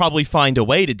think they'll probably find a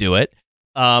way to do it.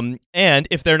 And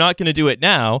if they're not going to do it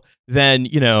now, then,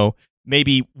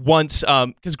 maybe once,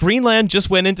 because Greenland just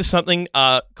went into something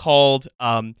called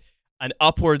an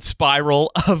upward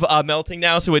spiral of melting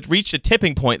now. So it reached a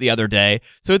tipping point the other day.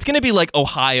 So it's going to be like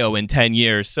Ohio in 10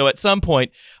 years. So at some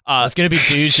point... it's going to be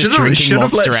dudes just drinking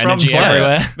Monster Energy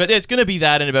everywhere. But it's going to be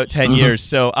that in about 10 years.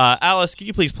 So Alice, can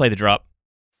you please play the drop?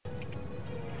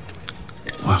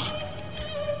 What?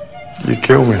 You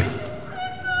kill me.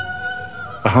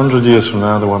 100 years from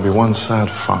now, there won't be one sad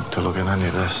fuck to look at any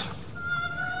of this.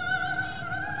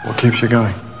 What keeps you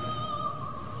going?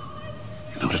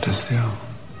 You know what it is, Theo?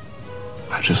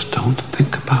 I just don't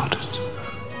think about it.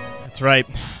 That's right.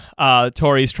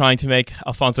 Tori's trying to make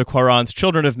Alfonso Cuarón's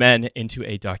Children of Men into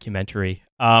a documentary.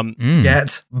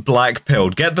 Get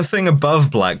black-pilled. Get the thing above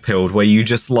black-pilled where you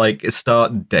just,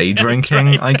 start day drinking,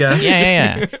 right. I guess.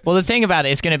 Yeah. Well, the thing about it,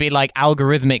 it's going to be,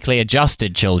 algorithmically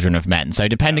adjusted Children of Men. So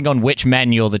depending on which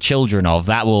men you're the children of,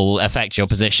 that will affect your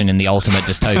position in the ultimate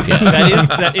dystopia.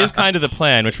 That is kind of the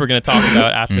plan, which we're going to talk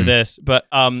about after this. But,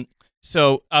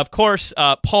 so, of course,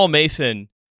 Paul Mason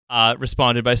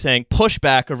responded by saying,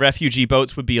 pushback of refugee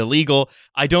boats would be illegal.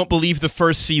 I don't believe the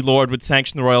First Sea Lord would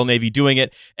sanction the Royal Navy doing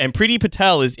it. And Priti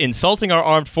Patel is insulting our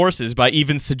armed forces by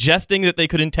even suggesting that they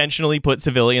could intentionally put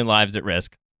civilian lives at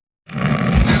risk.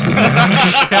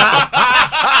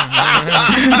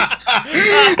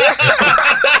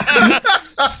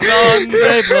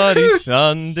 Sunday, bloody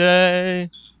Sunday.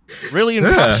 Really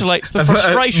encapsulates the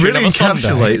frustration really of a Sunday.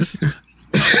 encapsulates.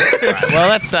 Right, well,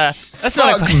 that's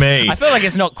Fuck not. me. I feel like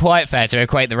it's not quite fair to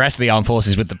equate the rest of the armed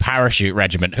forces with the parachute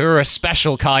regiment, who are a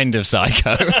special kind of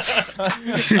psycho.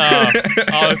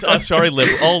 Sorry,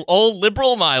 old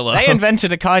liberal Milo. They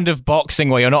invented a kind of boxing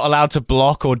where you're not allowed to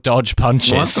block or dodge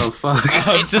punches. What the fuck?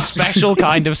 It's a special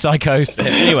kind of psychosis.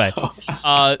 Anyway,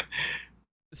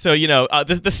 so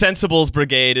the Sensibles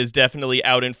Brigade is definitely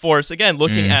out in force again,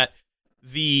 looking at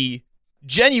the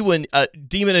genuine the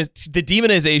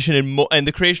demonization and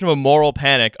the creation of a moral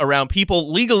panic around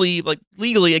people legally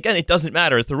again, it doesn't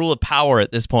matter, it's the rule of power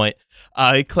at this point,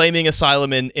 claiming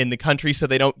asylum in the country so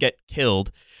they don't get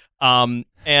killed.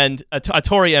 And a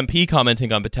Tory MP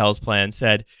commenting on Patel's plan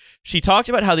said, she talked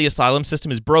about how the asylum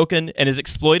system is broken and is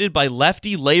exploited by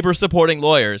lefty labor-supporting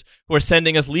lawyers who are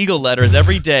sending us legal letters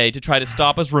every day to try to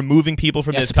stop us removing people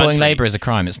from this supporting country. labor is a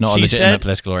crime. It's not a legitimate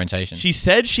political orientation. She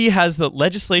said she has the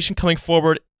legislation coming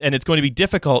forward and it's going to be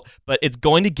difficult, but it's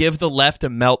going to give the left a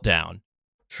meltdown.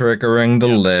 Triggering the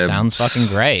libs. Sounds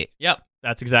fucking great. Yep,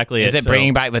 that's exactly it. Is it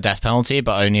bringing back the death penalty,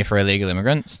 but only for illegal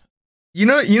immigrants? You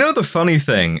know the funny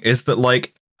thing is that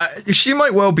she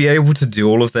might well be able to do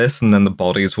all of this, and then the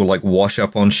bodies will wash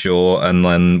up on shore, and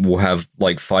then we'll have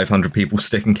 500 people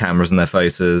sticking cameras in their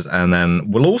faces, and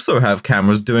then we'll also have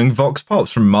cameras doing vox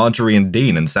pops from Marjorie and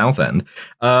Dean in Southend,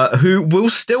 who will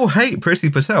still hate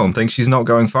Priti Patel and think she's not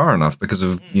going far enough because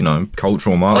of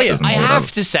cultural Marxism. I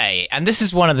have to say, and this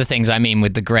is one of the things I mean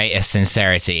with the greatest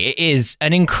sincerity, it is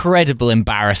an incredible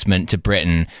embarrassment to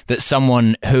Britain that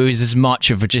someone who is as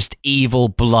much of a just evil,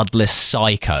 bloodless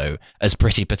psycho as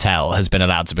Priti Patel has been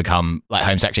allowed to become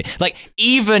Home Secretary.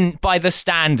 Even by the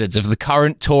standards of the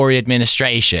current Tory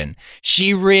administration,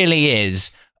 she really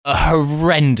is a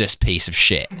horrendous piece of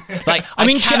shit.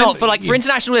 For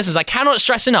international listeners, I cannot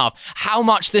stress enough how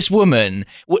much this woman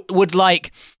would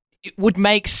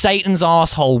make Satan's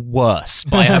asshole worse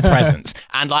by her presence.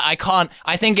 And I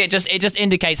think it just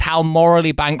indicates how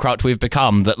morally bankrupt we've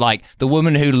become, that the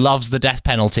woman who loves the death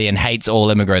penalty and hates all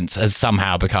immigrants has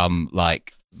somehow become the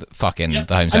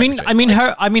Home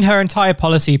Secretary. Her entire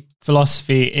policy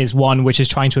philosophy is one which is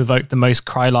trying to evoke the most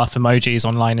cry laugh emojis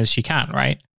online as she can,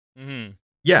 right? Mm-hmm.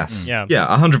 Yes. Yeah.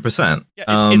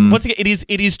 100%. Once again,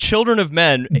 it is Children of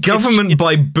Men. Government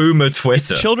by boomer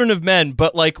Twitter. It's Children of Men,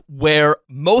 but where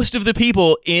most of the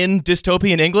people in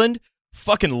dystopian England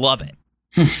fucking love it.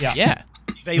 Yeah.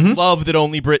 They love that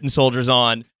only Britain soldiers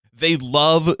on. They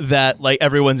love that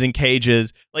everyone's in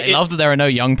cages. They love that there are no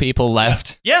young people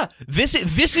left. Yeah, this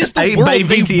is the world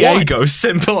baby they Diego, want.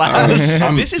 simple as.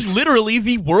 This is literally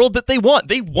the world that they want.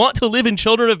 They want to live in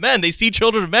Children of Men. They see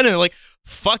Children of Men and they're like,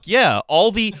 fuck yeah! All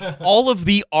of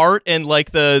the art and all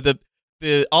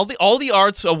the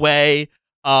arts away.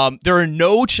 There are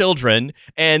no children,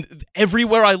 and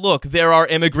everywhere I look, there are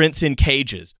immigrants in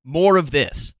cages. More of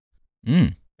this.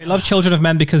 They love Children of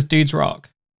Men because dudes rock.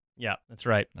 Yeah, that's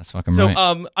right. That's fucking right.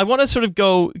 So, I want to sort of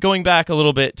going back a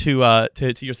little bit to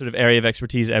your sort of area of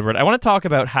expertise, Edward. I want to talk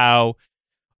about how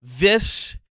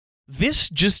this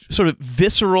just sort of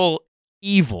visceral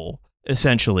evil,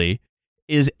 essentially,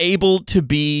 is able to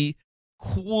be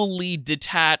coolly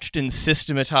detached and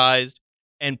systematized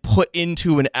and put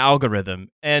into an algorithm.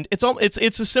 And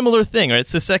it's a similar thing, right?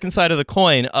 It's the second side of the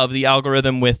coin of the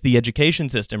algorithm with the education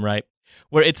system, right?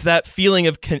 Where it's that feeling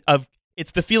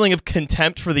it's the feeling of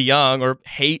contempt for the young or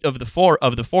hate of the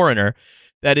foreigner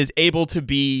that is able to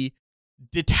be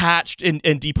detached and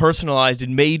depersonalized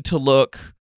and made to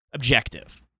look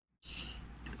objective.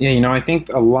 Yeah, I think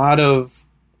a lot of,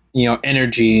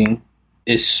 energy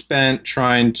is spent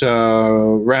trying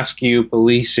to rescue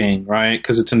policing, right?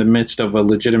 Because it's in the midst of a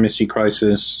legitimacy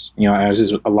crisis, as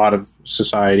is a lot of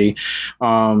society.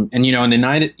 And, in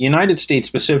the United States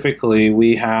specifically,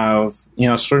 we have,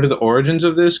 sort of the origins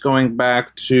of this going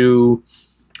back to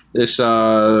this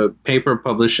paper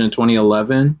published in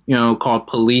 2011, called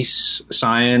Police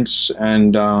Science.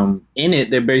 And in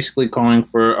it, they're basically calling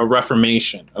for a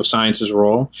reformation of science's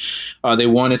role. They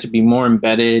want it to be more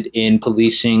embedded in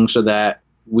policing so that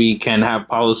we can have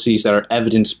policies that are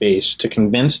evidence-based to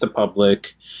convince the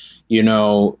public,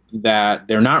 that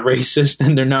they're not racist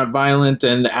and they're not violent.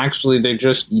 And actually,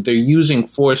 they're using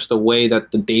force the way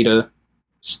that the data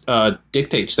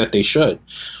dictates that they should.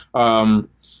 And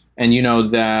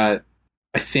that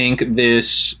I think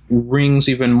this rings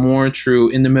even more true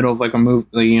in the middle of like a move,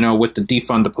 with the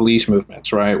defund the police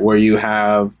movements, right? Where you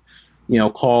have,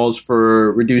 calls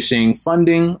for reducing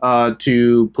funding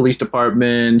to police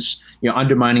departments,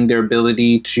 undermining their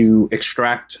ability to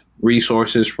extract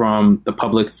resources from the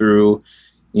public through,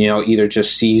 either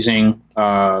just seizing,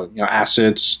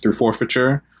 assets through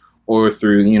forfeiture or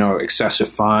through, excessive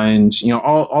fines,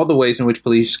 all the ways in which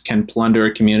police can plunder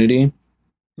a community.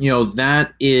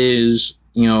 That is,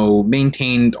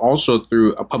 maintained also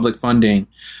through a public funding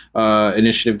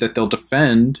initiative that they'll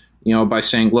defend, by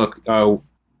saying, look,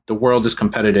 the world is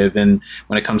competitive. And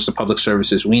when it comes to public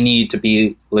services, we need to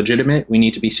be legitimate. We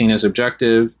need to be seen as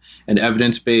objective and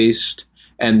evidence-based.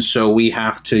 And so we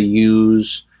have to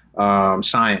use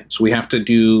science. We have to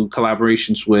do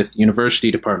collaborations with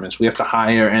university departments. We have to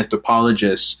hire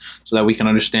anthropologists so that we can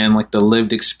understand like the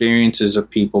lived experiences of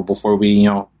people before we,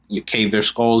 you cave their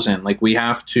skulls in. Like we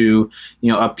have to,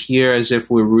 appear as if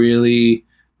we're really,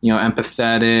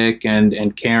 empathetic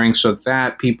and caring so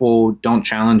that people don't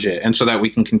challenge it and so that we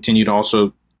can continue to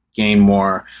also gain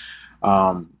more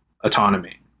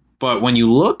autonomy. But when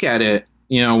you look at it,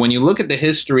 when you look at the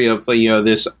history of,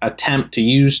 this attempt to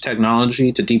use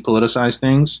technology to depoliticize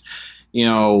things,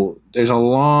 there's a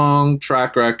long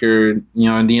track record,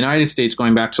 in the United States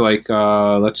going back to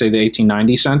let's say the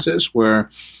 1890 census where,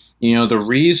 the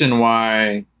reason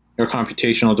why their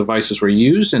computational devices were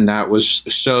used in that was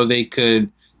so they could,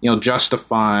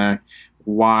 justify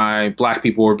why Black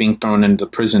people were being thrown into the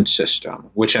prison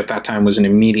system, which at that time was an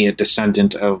immediate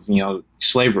descendant of,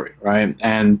 slavery, right?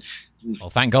 And well,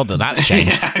 thank God that's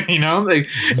changed.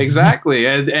 Exactly.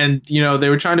 And they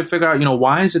were trying to figure out,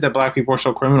 why is it that Black people are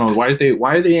so criminal? Why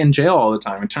are they in jail all the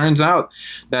time? It turns out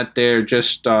that they're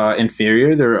just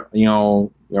inferior. They're,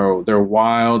 they're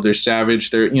wild, they're savage,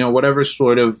 they're, whatever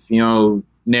sort of,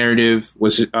 narrative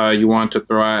was you want to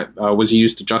throw at was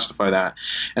used to justify that.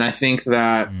 And I think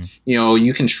that,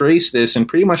 you can trace this in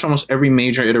pretty much almost every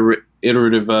major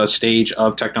iterative stage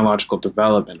of technological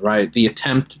development, right? The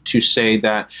attempt to say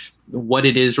that what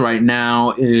it is right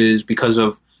now is because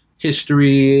of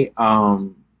history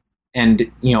and,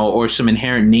 or some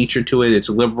inherent nature to it. It's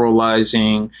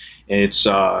liberalizing. It's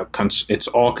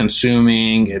all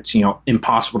consuming. It's,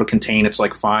 impossible to contain. It's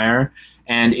like fire.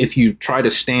 And if you try to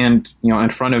stand, in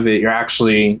front of it, you're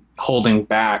actually holding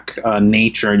back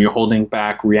nature and you're holding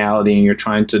back reality and you're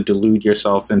trying to delude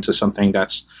yourself into something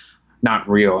that's not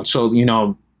real. And so,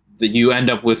 that you end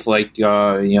up with shitheads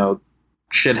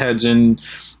in,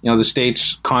 the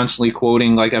States constantly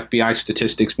quoting like FBI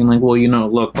statistics being like, well,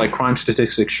 look, like crime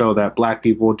statistics show that Black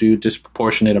people do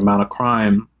disproportionate amount of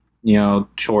crime,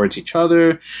 towards each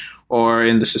other or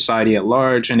in the society at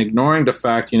large, and ignoring the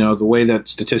fact, the way that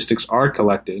statistics are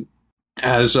collected,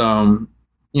 as, some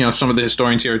of the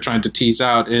historians here are trying to tease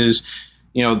out is,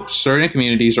 certain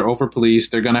communities are over-policed.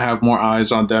 They're going to have more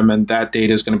eyes on them, and that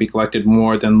data is going to be collected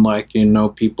more than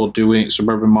people doing,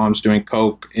 suburban moms doing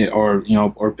coke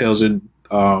or pills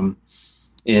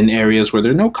in areas where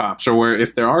there are no cops, or where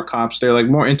if there are cops, they're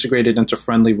more integrated into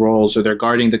friendly roles, or they're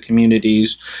guarding the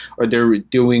communities, or they're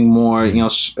doing more,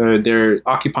 they're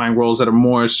occupying roles that are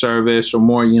more service or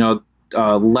more,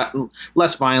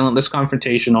 less violent, less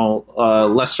confrontational,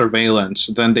 less surveillance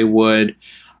than they would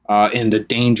in the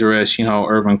dangerous,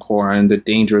 urban core and the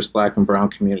dangerous Black and brown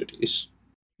communities.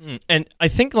 And I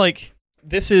think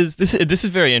this is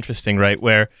very interesting, right?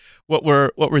 Where what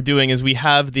we're doing is we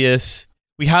have this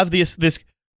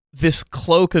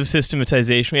cloak of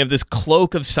systematization. We have this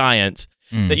cloak of science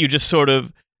that you just sort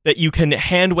of that you can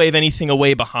hand wave anything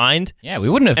away behind. Yeah, we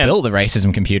wouldn't have built the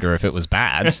racism computer if it was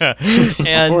bad.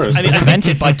 And I mean,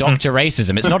 invented by Dr.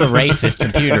 Racism. It's not a racist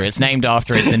computer. It's named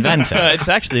after its inventor. It's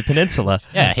actually a peninsula.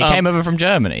 Yeah, he came over from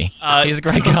Germany. He's a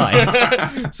great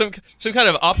guy. some kind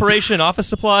of Operation Office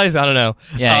Supplies. I don't know.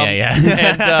 Yeah.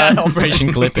 And,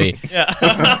 Operation Clippy. Yeah.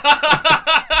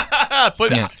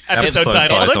 Put episode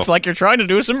title. It looks like you're trying to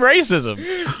do some racism.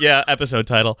 Yeah, episode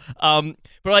title.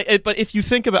 But if you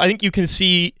think about, I think you can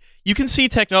see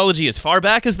technology as far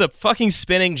back as the fucking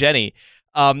spinning Jenny,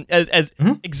 as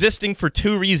existing for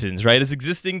two reasons, right? As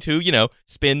existing to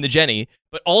spin the Jenny,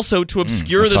 but also to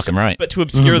obscure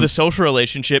the social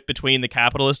relationship between the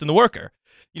capitalist and the worker.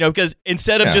 Because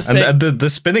instead of just saying the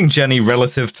spinning Jenny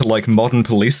relative to like modern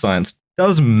police science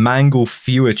does mangle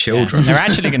fewer children. They're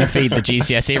actually going to feed the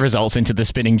GCSE results into the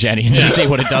spinning Jenny and just see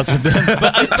what it does with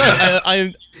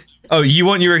them. Oh, you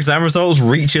want your exam results?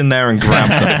 Reach in there and grab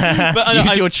them.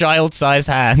 Use your child-sized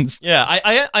hands. Yeah,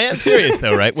 I am serious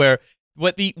though, right? Where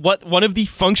one of the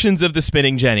functions of the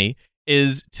spinning Jenny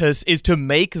is to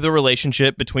make the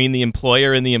relationship between the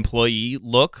employer and the employee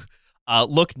look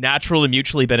natural and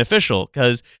mutually beneficial,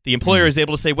 because the employer is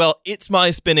able to say, well, it's my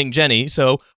spinning Jenny,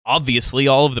 so obviously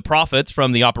all of the profits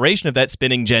from the operation of that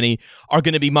spinning Jenny are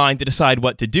going to be mine to decide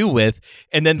what to do with,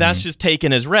 and then that's just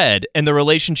taken as read, and the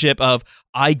relationship of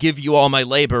I give you all my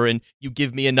labor and you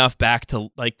give me enough back to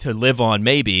live on,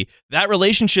 maybe that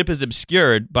relationship is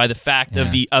obscured by the fact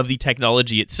of the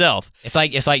technology itself. It's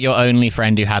like your only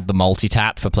friend who had the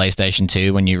multi-tap for PlayStation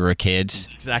 2 when you were a kid.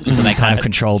 Exactly. So they kind of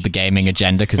controlled the gaming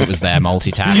agenda because it was their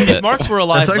multi-tap. If Marx were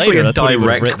alive that's actually later, a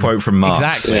direct quote from Marx.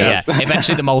 Exactly. Yeah.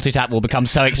 Eventually, the multi-tap will become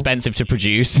so expensive to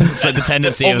produce. It's like the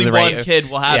tendency of the rate. Only one kid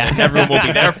will have it, and everyone will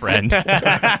be their friend.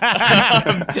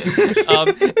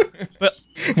 But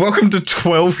welcome to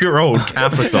 12-year-old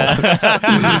capital.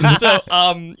 So,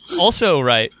 also,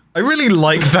 right. I really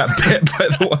like that bit, by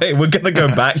the way. We're going to go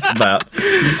back to that.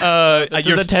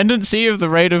 The tendency of the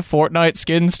rate of Fortnite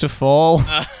skins to fall.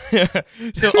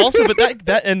 So also, but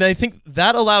that and I think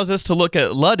that allows us to look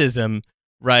at Luddism,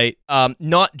 right?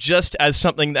 Not just as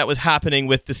something that was happening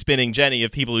with the spinning Jenny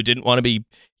of people who didn't want to be,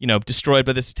 destroyed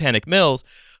by the satanic mills,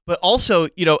 but also,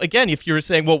 again, if you're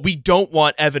saying, well, we don't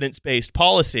want evidence-based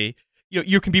policy,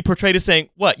 you can be portrayed as saying,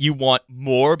 what, you want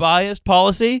more biased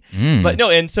policy? But no,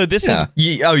 and so this is...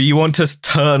 you want to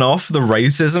turn off the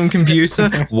racism computer?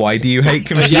 Why do you hate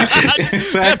computers?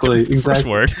 Exactly. First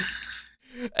word.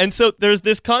 And so there's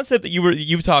this concept that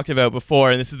you've talked about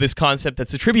before, and this concept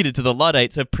that's attributed to the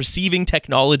Luddites of perceiving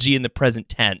technology in the present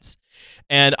tense.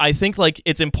 And I think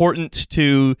it's important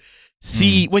to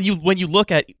see when you look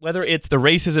at whether it's the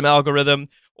racism algorithm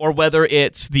or whether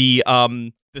it's the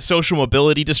social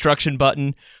mobility destruction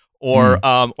button or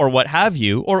what have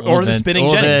you, or the spinning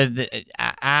Jenny. The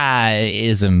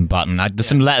ism button.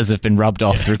 Some letters have been rubbed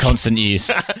off through constant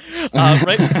use.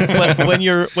 Right? But when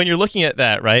you're looking at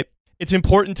that, right, it's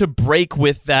important to break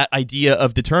with that idea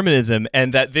of determinism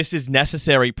and that this is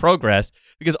necessary progress,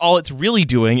 because all it's really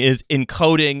doing is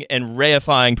encoding and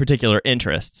reifying particular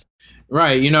interests.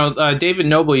 Right. David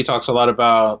Noble, he talks a lot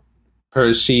about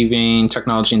perceiving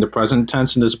technology in the present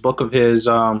tense in this book of his,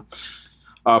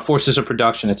 Forces of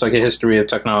Production. It's like a history of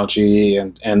technology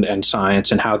and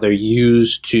science and how they're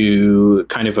used to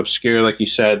kind of obscure, like you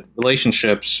said,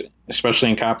 relationships, especially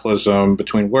in capitalism,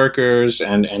 between workers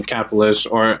and capitalists,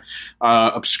 or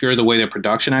obscure the way that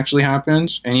production actually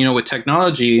happens. And, with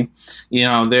technology,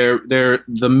 they're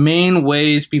the main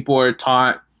ways people are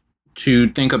taught to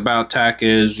think about tech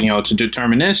is, it's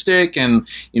deterministic, and,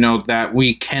 that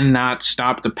we cannot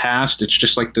stop the past. It's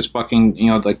just like this fucking,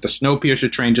 like the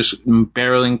Snowpiercer train just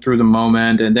barreling through the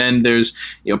moment. And then there's,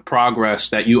 progress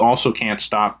that you also can't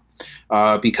stop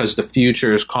because the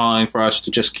future is calling for us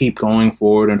to just keep going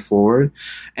forward and forward.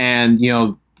 And,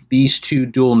 these two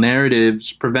dual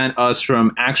narratives prevent us from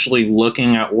actually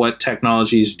looking at what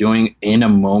technology is doing in a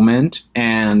moment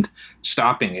and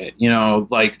stopping it.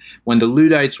 Like when the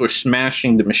Luddites were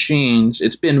smashing the machines,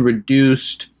 it's been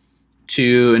reduced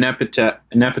to an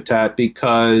epithet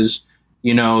because,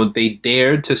 they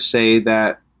dared to say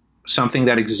that something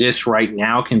that exists right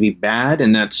now can be bad,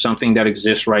 and that something that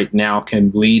exists right now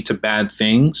can lead to bad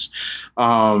things.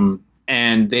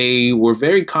 And they were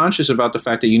very conscious about the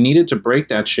fact that you needed to break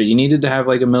that shit. You needed to have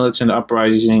like a militant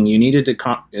uprising. You needed to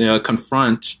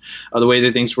confront the way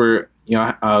that things were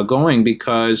going,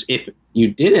 because if you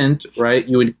didn't, right,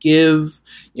 you would give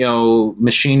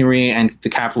machinery and the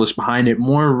capitalists behind it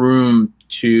more room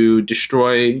to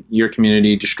destroy your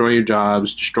community, destroy your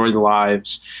jobs, destroy the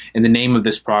lives in the name of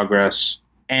this progress.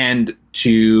 and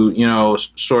to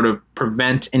sort of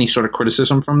prevent any sort of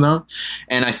criticism from them.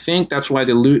 And I think that's why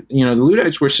the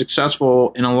Luddites were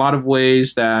successful in a lot of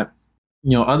ways that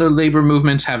other labor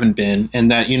movements haven't been, and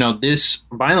that this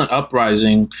violent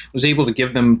uprising was able to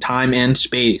give them time and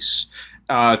space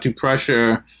to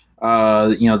pressure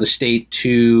the state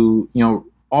to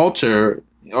alter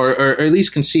or at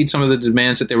least concede some of the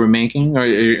demands that they were making,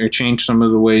 or change some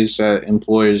of the ways that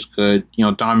employers could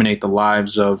dominate the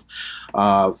lives of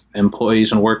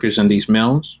employees and workers in these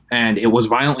mills. And it was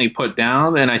violently put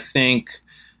down, and I think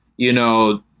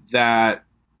that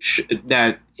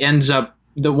ends up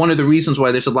one of the reasons why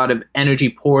there's a lot of energy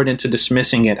poured into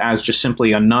dismissing it as just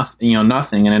simply a nothing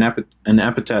and an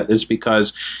epithet is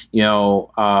because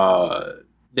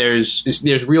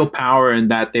there's real power in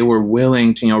that they were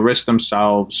willing to risk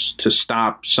themselves to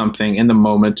stop something in the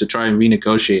moment to try and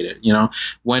renegotiate it.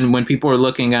 When people are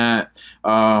looking at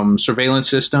surveillance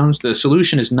systems, the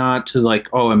solution is not to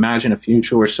imagine a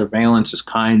future where surveillance is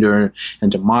kinder and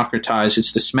democratized.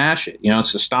 It's to smash it.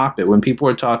 It's to stop it. When people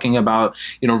are talking about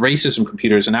racism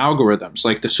computers and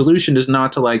algorithms, the solution is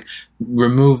not to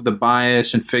remove the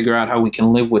bias and figure out how we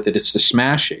can live with it. It's to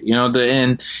smash it.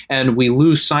 And we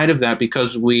lose sight of that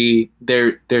because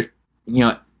they're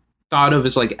thought of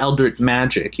as eldritch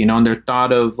magic, and they're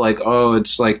thought of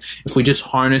it's if we just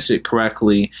harness it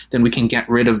correctly, then we can get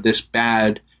rid of this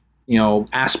bad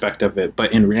aspect of it.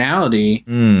 But in reality,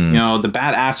 the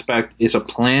bad aspect is a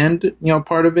planned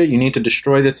part of it. You need to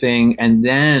destroy the thing, and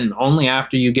then only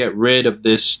after you get rid of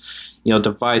this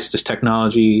device, this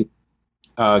technology,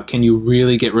 can you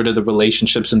really get rid of the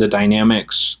relationships and the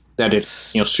dynamics that it's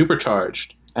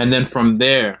supercharged. And then from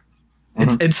there,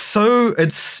 it's so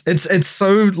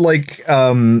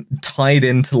tied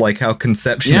into our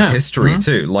conception of history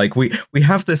too. We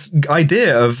have this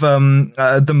idea of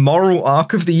the moral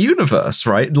arc of the universe,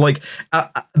 right?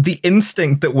 The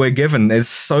instinct that we're given is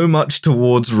so much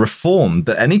towards reform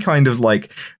that any kind of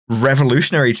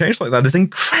revolutionary change like that is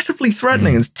incredibly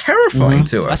threatening. It's terrifying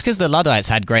to us. That's because the Luddites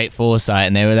had great foresight,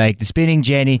 and they were like, the spinning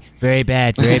Jenny, very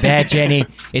bad Jenny.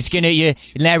 It's gonna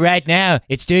right now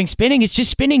it's doing spinning. It's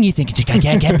just spinning. You think it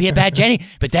can't be a bad Jenny,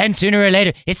 but then sooner or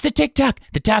later it's the tick-tock,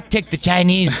 the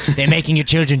Chinese. They're making your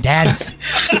children dance.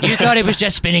 You thought it was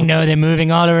just spinning. No, they're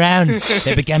moving all around.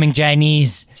 They're becoming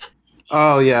Chinese.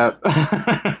 Oh yeah.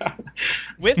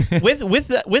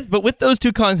 with those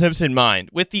two concepts in mind,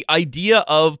 with the idea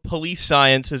of police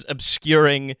science as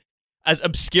obscuring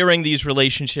these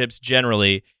relationships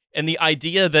generally, and the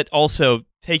idea that also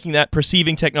taking that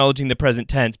perceiving technology in the present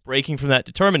tense, breaking from that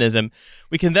determinism,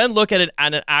 we can then look at it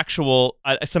at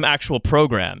some actual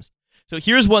programs. So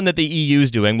here's one that the EU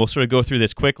is doing. We'll sort of go through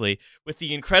this quickly with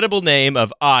the incredible name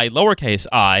of lowercase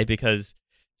I, because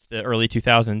it's the early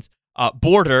 2000s.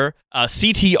 Border,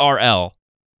 CTRL.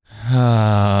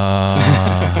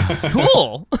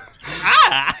 Cool.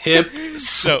 Hip.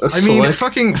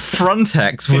 Fucking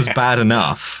Frontex was bad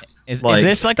enough. Is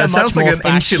this a much more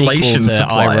fast insulation to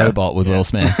iRobot with Will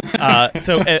Smith?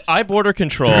 iBorder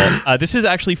Control. This is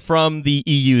actually from the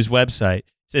EU's website. It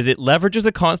says it leverages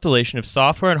a constellation of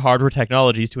software and hardware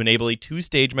technologies to enable a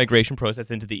two-stage migration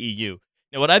process into the EU.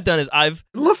 Now, what I've done is I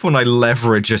love when I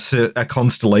leverage a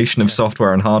constellation of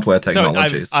software and hardware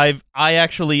technologies. So I've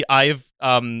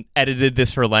edited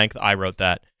this for length. I wrote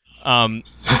that.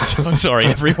 So sorry,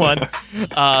 everyone.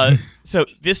 But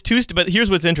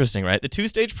here's what's interesting, right? The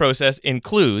two-stage process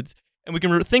includes, and we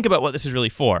can think about what this is really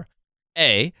for.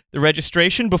 A, the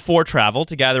registration before travel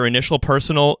to gather initial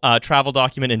personal travel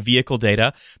document and vehicle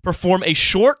data, perform a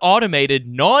short automated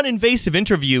non-invasive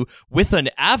interview with an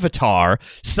avatar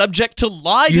subject to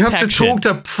lie detection. You have to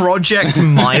talk to Project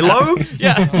Milo?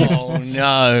 Yeah. Oh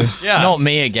no. Yeah. Not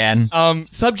me again.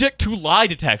 Subject to lie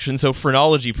detection, so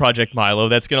phrenology Project Milo,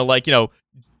 that's going to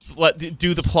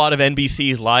do the plot of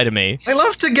NBC's Lie to Me. I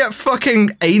love to get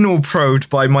fucking anal probed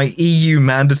by my EU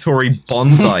mandatory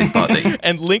bonsai buddy.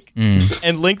 and link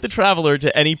the traveler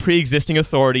to any pre-existing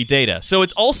authority data. So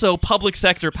it's also public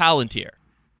sector Palantir,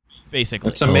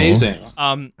 basically. It's amazing.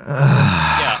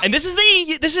 Yeah, and this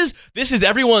is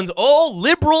everyone's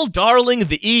liberal darling,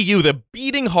 the EU, the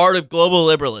beating heart of global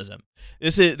liberalism.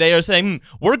 They are saying,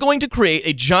 we're going to create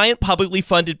a giant publicly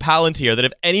funded Palantir that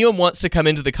if anyone wants to come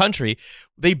into the country,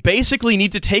 they basically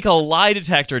need to take a lie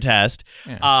detector test.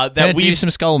 That we do some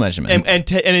skull measurements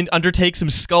and undertake some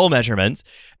skull measurements,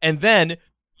 and then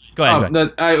Go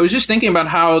ahead. I was just thinking about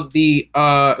how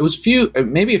it was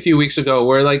maybe a few weeks ago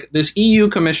where like this EU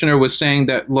commissioner was saying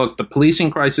that, look, the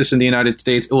policing crisis in the United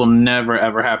States, it will never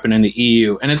ever happen in the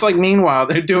EU. And it's like, meanwhile,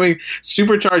 they're doing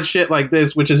supercharged shit like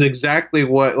this, which is exactly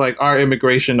what like our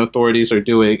immigration authorities are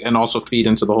doing and also feed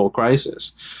into the whole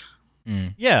crisis.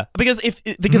 Yeah,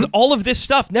 because all of this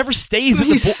stuff never stays. Did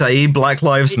he say Black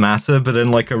Lives Matter, but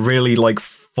in like a really like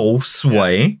false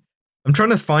way? I'm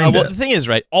trying to find well, it. the thing is,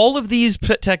 right, all of these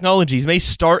technologies may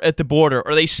start at the border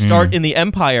or they start in the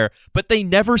empire, but they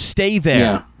never stay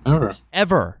there. Yeah,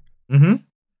 ever.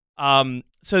 Mm-hmm.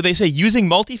 So they say using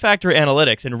multi-factor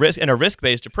analytics and a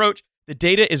risk-based approach, the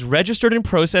data is registered and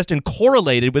processed and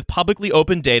correlated with publicly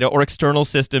open data or external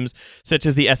systems such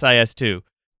as the SIS2.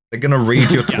 They're going to read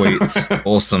your tweets.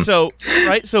 Awesome. So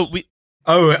we...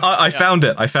 Oh, I found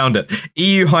it. I found it.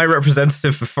 EU High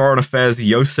Representative for Foreign Affairs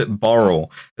Josip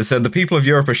Borrell has said the people of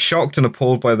Europe are shocked and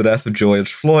appalled by the death of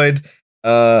George Floyd.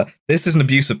 This is an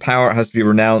abuse of power. It has to be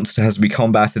renounced. It has to be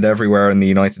combated everywhere in the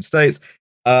United States.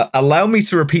 Allow me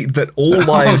to repeat that all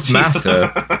lives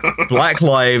matter. Black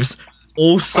lives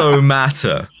also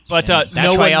matter. But That's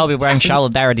why I'll be wearing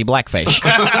solidarity blackface.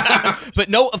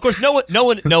 But of course,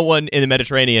 no one in the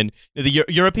Mediterranean, the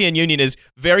European Union is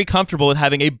very comfortable with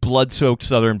having a blood-soaked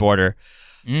southern border.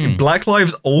 Black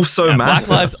lives also matter.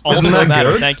 Black lives also Isn't that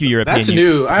matter. good? Thank you, European That's Union.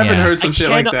 new. I haven't heard some shit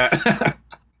like that.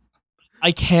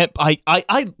 I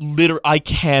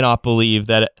cannot believe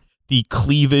that the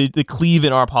cleave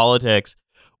in our politics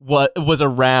was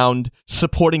around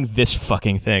supporting this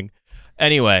fucking thing.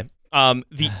 Anyway.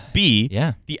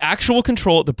 The actual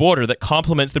control at the border that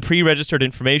complements the pre-registered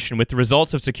information with the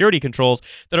results of security controls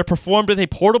that are performed with a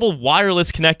portable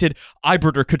wireless connected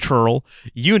Arbiter control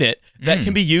unit that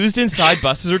can be used inside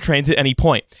buses or trains at any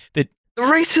point. The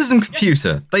racism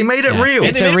computer. They made it real.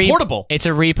 And they made it portable. It's a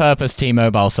repurposed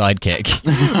T-Mobile sidekick.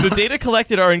 The data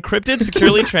collected are encrypted,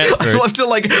 securely transferred. I'll have to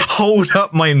like hold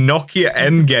up my Nokia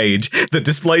N-Gage that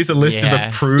displays a list of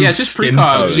approved it's just skin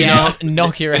precogs, tones. you know?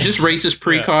 Nokia. It's just racist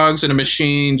precogs in a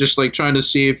machine, just like trying to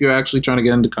see if you're actually trying to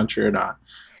get into the country or not.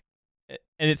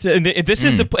 And this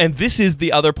is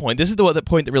the other point. This is the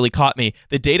point that really caught me.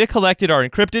 The data collected are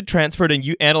encrypted, transferred,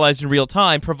 and analyzed in real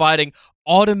time, providing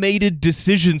automated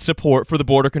decision support for the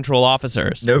border control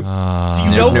officers. Nope. Do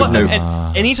you know what?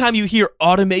 And anytime you hear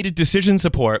automated decision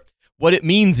support, what it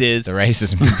means is the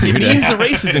racism computer. It means the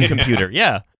racism computer.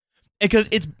 Yeah, because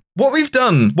it's. What we've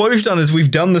done is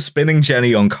we've done the spinning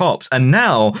Jenny on cops, and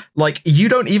now, like, you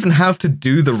don't even have to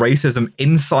do the racism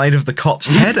inside of the cop's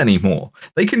head anymore.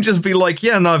 They can just be like,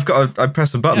 yeah, no, I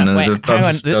press a button and it just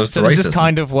does so the racism. this is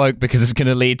kind of woke because it's going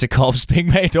to lead to cops being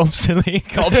made obsolete.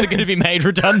 Cops are going to be made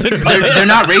redundant. They're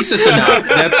not racist enough.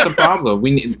 That's the problem.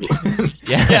 We need.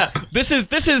 Yeah. This is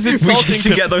we insulting need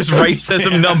to get those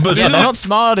racism numbers. Yeah, they're not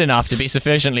smart enough to be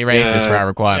sufficiently racist for our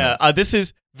requirements. Yeah, this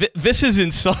is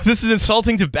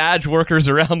insulting to badge workers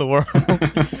around the world.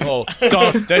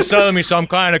 They're selling me some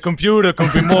kind of computer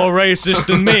can be more racist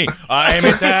than me. I'm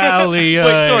Italian.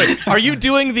 Wait, sorry. Are you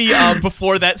doing the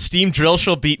before that steam drill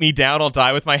shall beat me down, I'll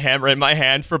die with my hammer in my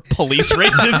hand for police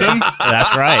racism?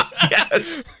 That's right.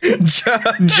 Yes.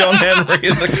 John Henry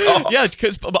is a cop. Yeah,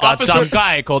 because Got some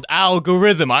guy called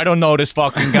Algorithm. I don't know this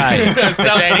fucking guy. They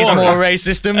say he's more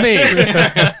racist than me.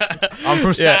 I'm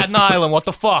from Staten Island. What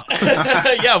the fuck?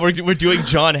 Yeah, we're doing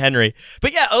John Henry.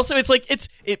 But yeah, also it's like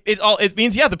it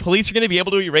means the police are going to be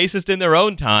able to be racist in their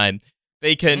own time.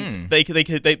 They can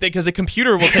because a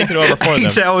computer will take it over for them.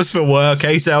 8 hours for work,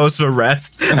 8 hours for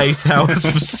rest, 8 hours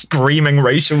for screaming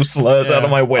racial slurs out of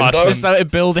my window. It's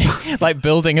like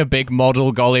building a big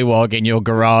model gollywog in your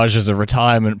garage as a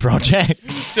retirement project.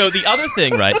 So the other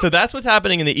thing, right? So that's what's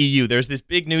happening in the EU. There's this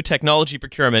big new technology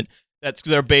procurement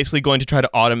they're basically going to try to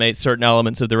automate certain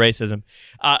elements of the racism.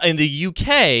 In the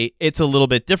UK, it's a little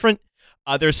bit different.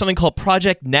 There's something called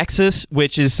Project Nexus,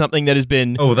 which is something that has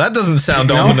been... Oh, that doesn't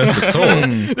sound ominous at all.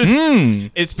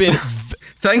 It's been...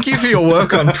 Thank you for your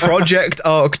work on Project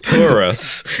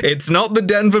Arcturus. It's not the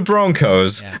Denver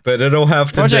Broncos, but it'll have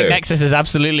to Project do. Nexus is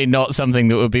absolutely not something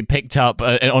that would be picked up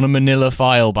on a manila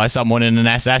file by someone in an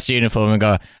SS uniform and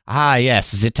go,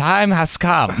 yes, the time has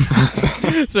come.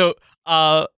 So,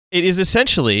 it is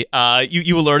essentially,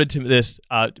 you alerted to this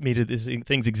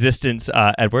thing's existence,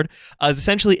 Edward, is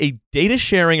essentially a data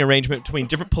sharing arrangement between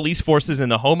different police forces in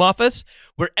the Home Office,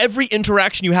 where every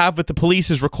interaction you have with the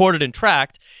police is recorded and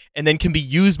tracked, and then can be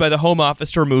used by the Home Office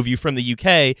to remove you from the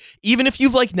UK, even if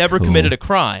you've never committed a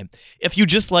crime. If you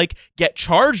just get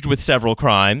charged with several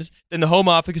crimes, then the Home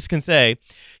Office can say,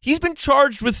 he's been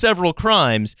charged with several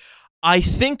crimes. I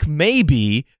think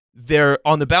maybe they're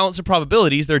on the balance of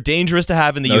probabilities. They're dangerous to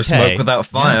have in the No UK. smoke without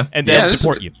fire. And then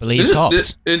deport you. Believe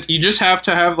cops. You just have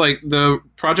to have like the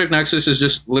Project Nexus is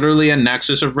just literally a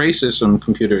nexus of racism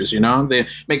computers. You know, they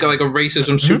make like a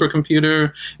racism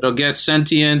supercomputer. It'll get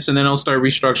sentience, and then it'll start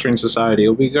restructuring society.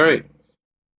 It'll be great.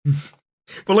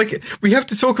 But like, we have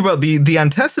to talk about the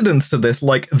antecedents to this,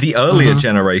 like the earlier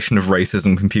generation of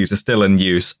racism computer still in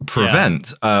use,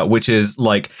 Prevent, which is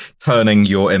like turning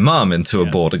your imam into a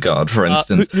border guard, for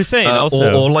instance. Hussein,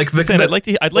 also, or like the, Hussein,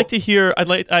 I'd like to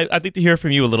hear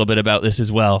from you a little bit about this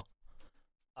as well.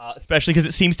 Especially because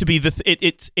it seems to be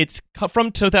it's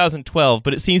from 2012,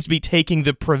 but it seems to be taking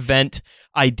the Prevent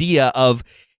idea of,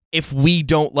 if we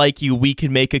don't like you, we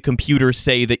can make a computer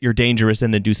say that you're dangerous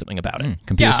and then do something about it.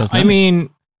 Computer says no.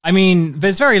 I mean,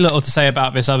 there's very little to say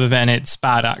about this other than it's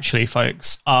bad, actually,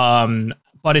 folks.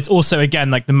 But it's also,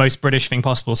 again, like the most British thing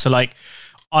possible. So, like,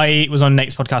 I was on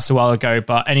Nate's podcast a while ago,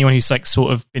 but anyone who's like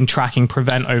sort of been tracking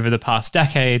Prevent over the past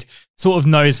decade sort of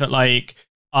knows that, like,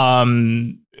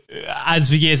 as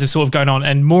the years have sort of gone on,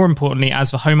 and more importantly,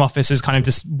 as the Home Office has kind of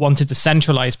just wanted to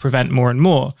centralize Prevent more and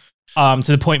more, to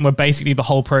the point where basically the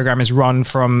whole program is run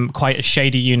from quite a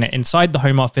shady unit inside the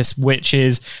Home Office, which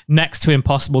is next to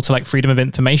impossible to like freedom of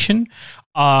information,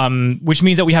 which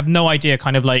means that we have no idea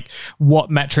kind of like what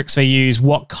metrics they use,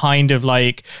 what kind of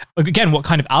like, again, what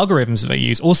kind of algorithms they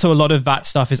use. Also, a lot of that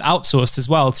stuff is outsourced as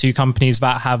well to companies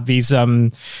that have these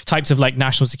types of like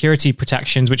national security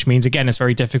protections, which means, again, it's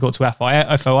very difficult to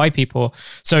FOI people.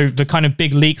 So the kind of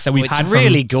big leaks that we've had It's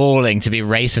really galling to be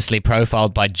racistly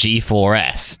profiled by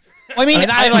G4S. I mean,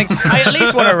 I at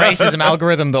least want a racism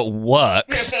algorithm that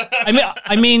works.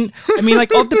 I mean,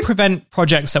 like of the Prevent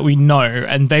projects that we know,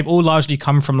 and they've all largely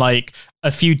come from like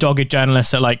a few dogged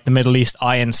journalists at like the Middle East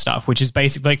Eye and stuff, which is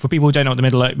basically, like, for people who don't know what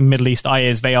the Middle East Eye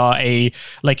is, they are a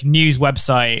like news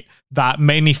website that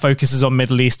mainly focuses on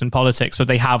Middle Eastern politics, but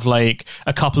they have like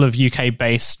a couple of UK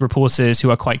based reporters who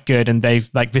are quite good, and they've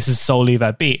like, this is solely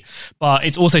their beat. But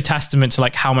it's also testament to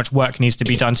like how much work needs to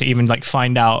be done to even like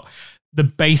find out the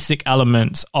basic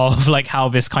elements of like how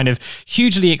this kind of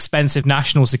hugely expensive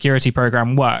national security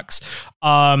program works.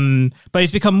 But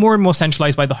it's become more and more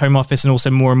centralized by the Home Office, and also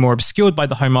more and more obscured by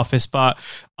the Home Office. But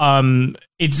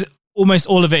it's almost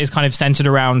all of it is kind of centered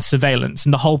around surveillance.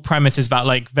 And the whole premise is that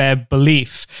like their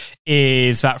belief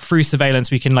is that through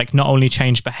surveillance, we can like not only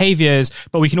change behaviors,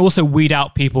 but we can also weed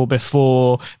out people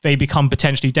before they become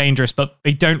potentially dangerous, but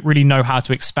they don't really know how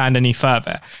to expand any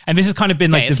further. And this has kind of been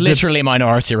like... It's literally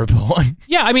Minority Report.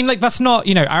 Yeah, I mean, like, that's not,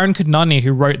 you know, Aaron Kudnani,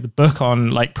 who wrote the book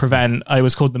on like Prevent, it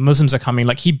was called The Muslims Are Coming.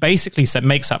 Like, he basically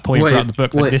makes that point throughout the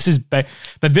book. That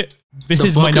this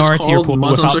is Minority Report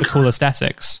without the cool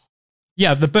aesthetics.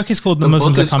 Yeah, the book is called The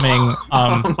Muslims Are Coming.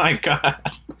 Oh my God.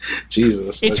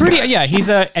 Jesus. It's really, yeah,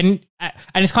 and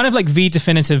it's kind of like the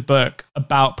definitive book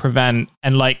about Prevent,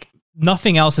 and like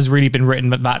nothing else has really been written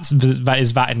that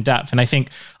is that in depth. And I think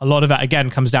a lot of that, again,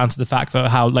 comes down to the fact that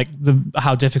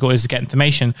how difficult it is to get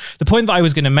information. The point that I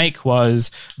was going to make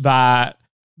was that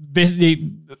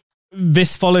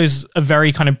this follows a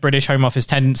very kind of British Home Office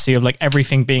tendency of like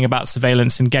everything being about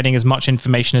surveillance and getting as much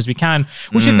information as we can,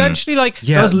 which eventually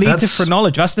does lead to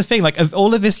phrenology. That's the thing. Like,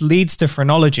 all of this leads to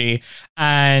phrenology,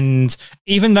 and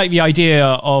even like the idea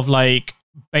of like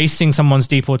basing someone's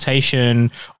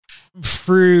deportation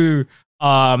through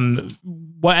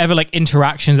whatever like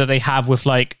interactions that they have with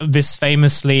like this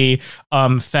famously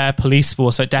fair police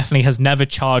force that definitely has never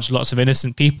charged lots of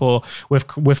innocent people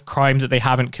with crimes that they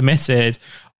haven't committed.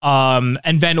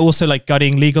 And then also like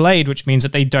gutting legal aid, which means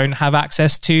that they don't have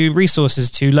access to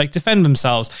resources to like defend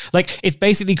themselves. Like, it's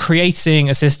basically creating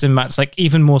a system that's like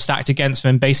even more stacked against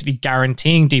them, basically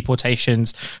guaranteeing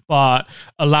deportations, but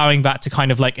allowing that to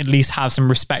kind of like at least have some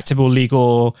respectable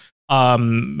legal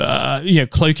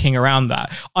cloaking around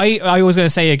that. I was going to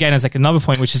say, again, as like another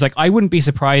point, which is like, I wouldn't be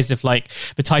surprised if like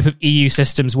the type of EU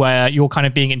systems where you're kind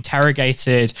of being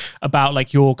interrogated about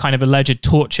like your kind of alleged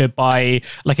torture by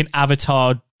like an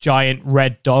avatar giant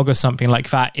red dog or something like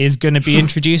that is going to be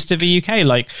introduced to the UK.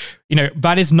 Like, you know,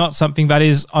 that is not something that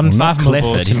is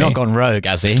unfathomable. He's not gone rogue,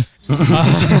 has he? The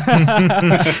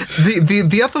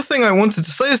other thing I wanted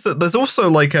to say is that there's also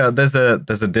like there's a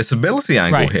disability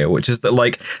angle here, which is that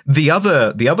like the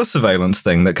other surveillance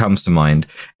thing that comes to mind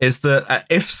is that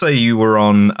if say you were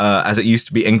on as it used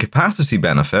to be incapacity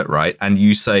benefit, right, and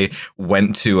you say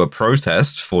went to a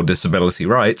protest for disability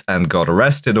rights and got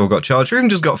arrested or got charged or even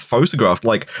just got photographed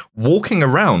like walking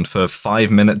around for 5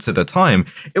 minutes at a time,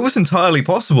 it was entirely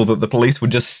possible that the police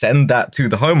would just send that to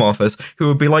the Home Office, who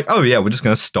would be like, oh yeah, we're just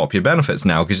going to stop your benefits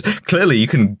now, because clearly you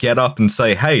can get up and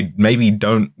say, hey, maybe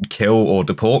don't kill or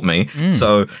deport me.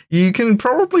 So you can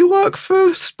probably work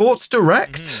for Sports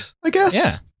Direct, I guess.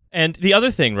 Yeah. And the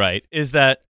other thing, right, is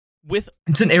that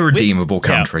it's an irredeemable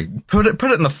country. Yeah. Put it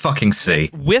in the fucking sea.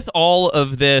 With all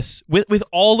of this, with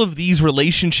all of these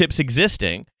relationships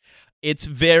existing, it's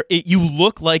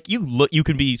you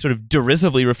can be sort of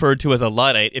derisively referred to as a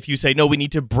Luddite if you say, no, we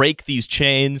need to break these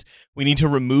chains, we need to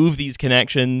remove these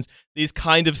connections, these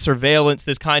kind of surveillance,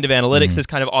 this kind of analytics, this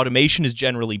kind of automation is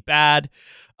generally bad.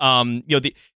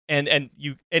 This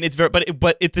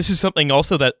is something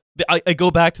also that I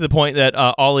go back to the point that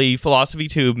Ollie Philosophy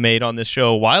Tube made on this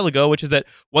show a while ago, which is that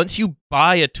once you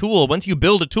buy a tool, once you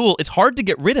build a tool, it's hard to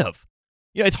get rid of.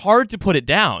 It's hard to put it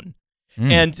down.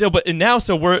 And so,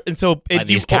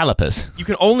 these calipers, you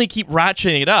can only keep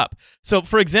ratcheting it up. So,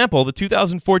 for example, the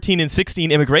 2014 and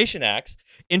 16 Immigration Acts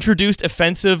introduced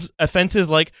offenses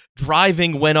like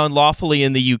driving when unlawfully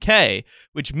in the UK,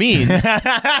 which means that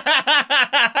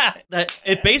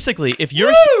it basically, if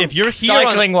you're here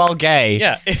cycling while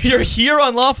gay, if you're here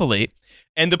unlawfully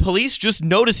and the police just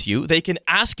notice you, they can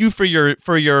ask you for your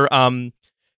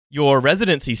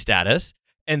residency status,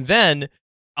 and then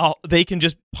they can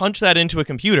just punch that into a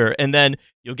computer, and then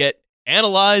you'll get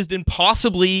analyzed and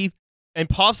possibly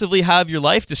have your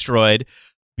life destroyed,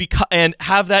 and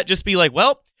have that just be like,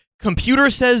 well,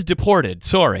 computer says deported.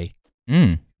 Sorry.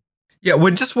 Yeah, we're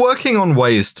just working on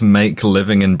ways to make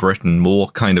living in Britain more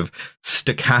kind of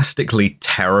stochastically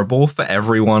terrible for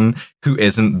everyone who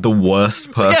isn't the worst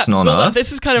person on Earth.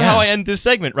 This is kind of how I end this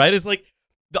segment, right? It's like,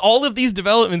 all of these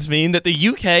developments mean that the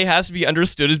UK has to be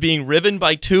understood as being riven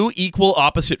by two equal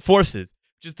opposite forces.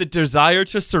 Just the desire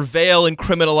to surveil and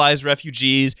criminalize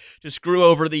refugees, to screw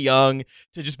over the young,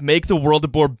 to just make the world a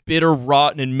more bitter,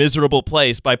 rotten, and miserable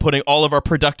place by putting all of our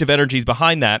productive energies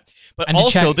behind that. But and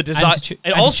also the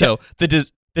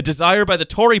desire by the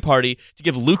Tory party to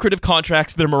give lucrative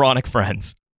contracts to their moronic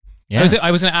friends. Yeah. I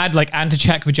was going to add, and to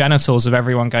check the genitals of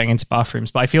everyone going into bathrooms,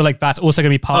 but I feel like that's also going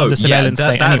to be part of the surveillance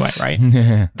state anyway,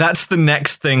 right? That's the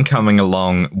next thing coming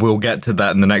along. We'll get to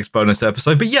that in the next bonus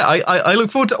episode. But yeah, I look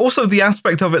forward to also the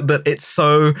aspect of it that it's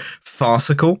so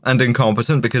farcical and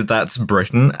incompetent, because that's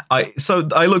Britain. So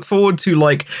I look forward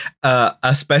to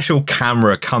a special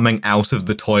camera coming out of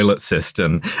the toilet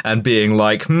cistern and being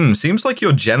like, seems like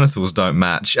your genitals don't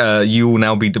match. You will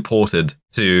now be deported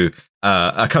to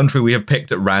a country we have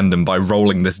picked at random by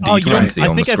rolling this D20 on the screen.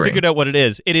 I think I figured out what it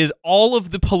is. It is all of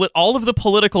the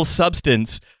political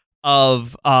substance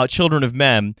of Children of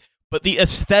Men, but the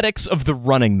aesthetics of the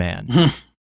Running Man.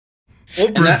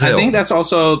 I think that's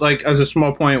also, as a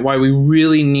small point, why we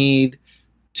really need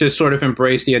to sort of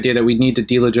embrace the idea that we need to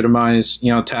delegitimize,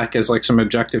 tech as some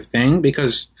objective thing,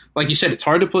 because, like you said, it's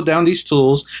hard to put down these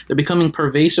tools. They're becoming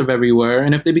pervasive everywhere.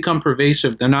 And if they become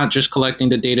pervasive, they're not just collecting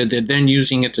the data, they're then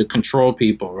using it to control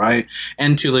people, right?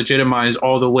 And to legitimize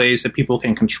all the ways that people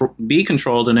can be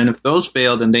controlled. And then if those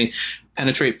fail, then they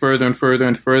penetrate further and further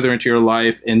and further into your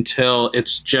life until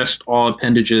it's just all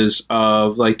appendages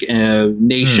of a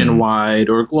nationwide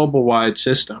or global wide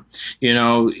system,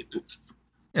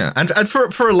 Yeah, and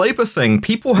for a Labour thing,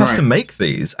 people have to make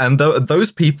these, and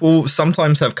those people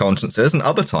sometimes have consciences, and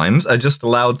other times are just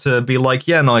allowed to be like,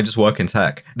 yeah, no, I just work in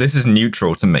tech. This is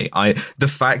neutral to me. The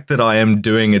fact that I am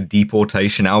doing a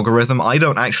deportation algorithm, I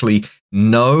don't actually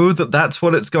know that that's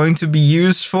what it's going to be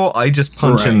used for. I just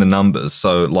punch in the numbers,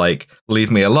 so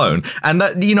leave me alone. And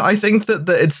that, I think that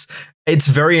it's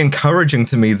very encouraging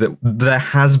to me that there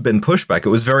has been pushback. It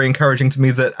was very encouraging to me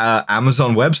that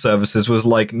Amazon Web Services was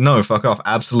like, no, fuck off.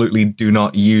 Absolutely do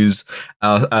not use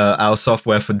our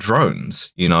software for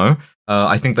drones,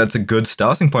 I think that's a good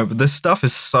starting point. But this stuff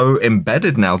is so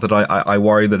embedded now that I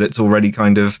worry that it's already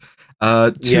kind of too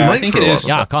late. I think it is.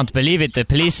 Yeah, I can't believe it. The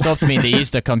police stopped me. They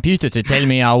used a computer to tell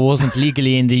me I wasn't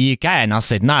legally in the UK, and I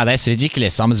said, "Nah, that's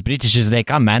ridiculous. I'm as British as they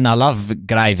come, man. I love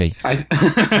gravy."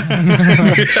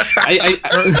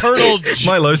 Colonel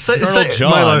Milo,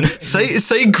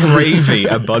 say gravy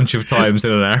a bunch of times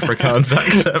in an Afrikaans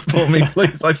accent for me,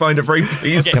 please. I find it very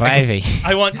pleasing. Gravy.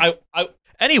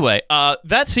 Anyway,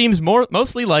 that seems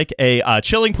mostly like a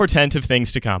chilling portent of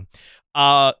things to come.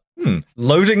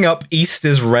 Loading up East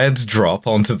is Red drop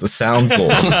onto the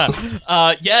soundboard.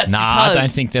 Yes. Nah, I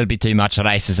don't think there'll be too much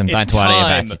racism. Don't worry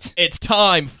about it. It's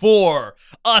time for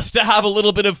us to have a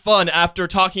little bit of fun after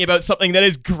talking about something that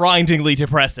is grindingly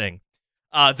depressing.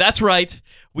 That's right.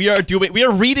 We are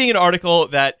reading an article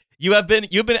that you've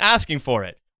been asking for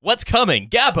it. What's coming?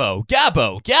 Gabbo,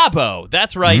 Gabbo, Gabbo.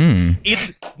 That's right.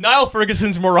 It's Niall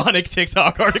Ferguson's moronic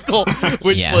TikTok article,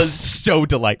 which Yes. was so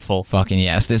delightful. Fucking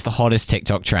yes. This is the hottest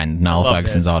TikTok trend, Niall love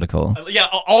Ferguson's this. article. Yeah,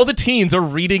 all the teens are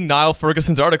reading Niall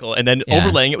Ferguson's article and then Yeah.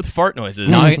 overlaying it with fart noises.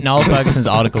 Niall Ferguson's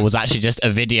article was actually just a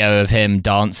video of him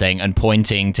dancing and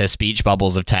pointing to speech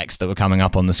bubbles of text that were coming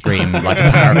up on the screen like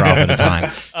a paragraph at a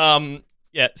time.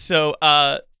 Yeah, so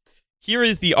here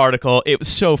is the article. It was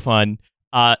so fun.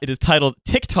 It is titled,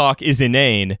 TikTok is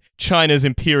inane. China's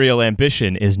imperial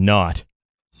ambition is not.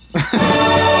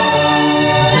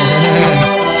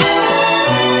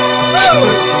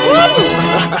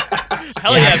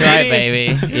 Hell yeah, That's right,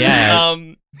 baby. Yeah.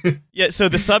 Yeah, so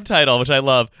the subtitle, which I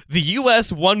love, the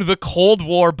U.S. won the Cold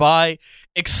War by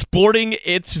exporting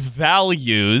its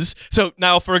values. So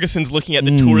now Ferguson's looking at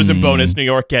the tourism bonus New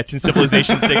York gets in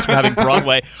Civilization 6 for having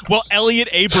Broadway, while Elliot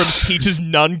Abrams teaches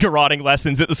nun-garroting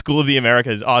lessons at the School of the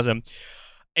Americas. Awesome.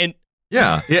 And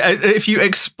Yeah. If you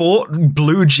export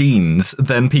blue jeans,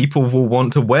 then people will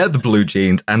want to wear the blue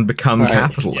jeans and become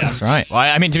capitalists. That's right. Well,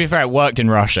 I mean, to be fair, it worked in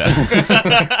Russia.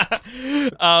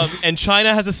 and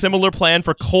China has a similar plan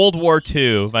for Cold War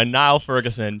II by Niall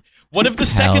Ferguson, one of the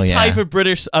second yeah. type of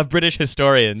British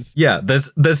historians. Yeah,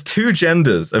 there's two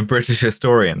genders of British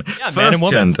historian. Yeah, man First and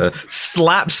woman. gender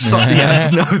slaps. Yeah,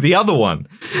 no, the other one.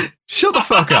 Shut the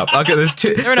fuck up. Okay, there's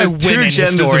two. There are no there's two women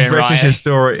genders historian, of British Ryan.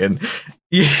 historian.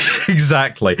 Yeah,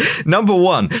 exactly. Number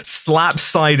one, slaps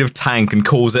side of tank and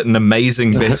calls it an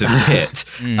amazing bit of kit.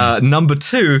 Number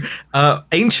two,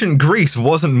 ancient Greece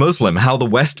wasn't Muslim. How the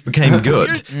West became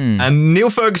good. And Neil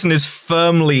Ferguson is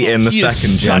firmly in the He is second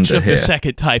such gender of here. the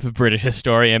second type of British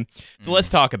historian. So let's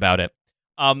talk about it.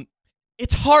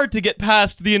 It's hard to get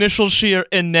past the initial sheer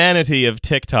inanity of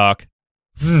TikTok.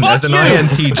 As an you!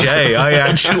 INTJ,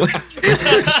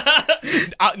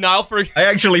 Niall I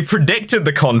actually predicted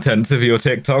the contents of your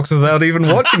TikToks without even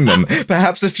watching them.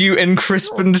 Perhaps a few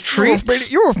encrispened treats.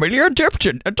 You've really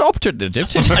adopted the adopted.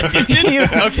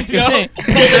 Okay, no.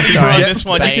 On this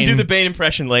one. You can do Bane. the Bane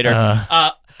impression later.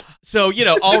 So,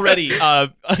 already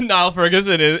Niall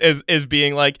Ferguson is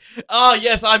being like,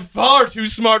 yes, I'm far too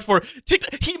smart for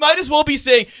TikTok. He might as well be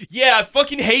saying, yeah, I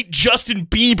fucking hate Justin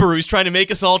Bieber who's trying to make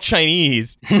us all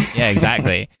Chinese. Yeah,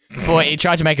 exactly. Before he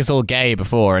tried to make us all gay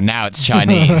before, and now it's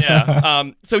Chinese. Yeah.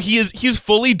 So he's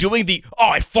fully doing the,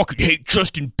 I fucking hate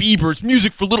Justin Bieber's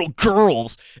music for little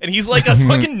girls. And he's like a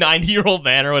fucking 90-year-old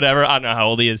man or whatever. I don't know how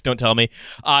old he is. Don't tell me.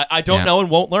 I don't know and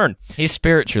won't learn. He's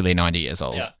spiritually 90 years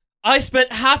old. Yeah. I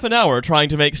spent half an hour trying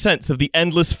to make sense of the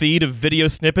endless feed of video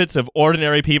snippets of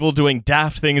ordinary people doing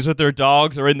daft things with their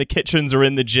dogs or in the kitchens or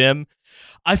in the gym.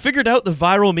 I figured out the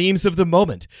viral memes of the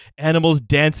moment. Animals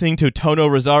dancing to Tono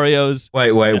Rosario's...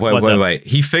 Wait.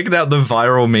 He figured out the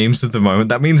viral memes of the moment.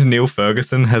 That means Neil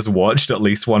Ferguson has watched at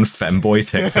least one femboy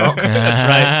TikTok. That's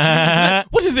right.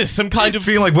 What is this? Some kind of...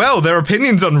 Being like, well, their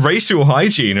opinions on racial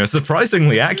hygiene are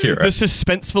surprisingly accurate. The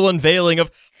suspenseful unveiling of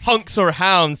hunks or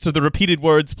hounds to the repeated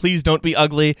words, please don't be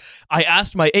ugly. I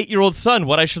asked my 8-year-old son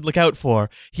what I should look out for.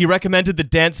 He recommended the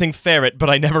dancing ferret, but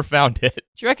I never found it.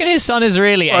 Do you reckon his son is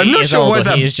really 8 I'm not years sure old, why or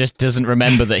that- he just doesn't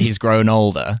remember that he's grown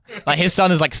older? Like, his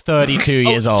son is like 32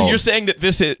 years So old. you're saying that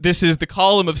this is the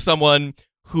column of someone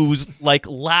whose like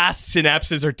last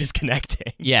synapses are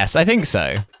disconnecting. Yes, I think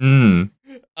so.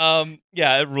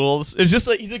 Yeah, it rules. It's just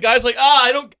like the guy's like,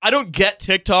 I don't get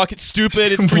TikTok. It's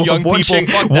stupid. It's for young people.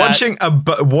 Fuck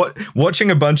that.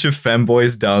 watching a bunch of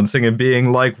femboys dancing and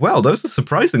being like, well, those are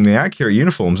surprisingly accurate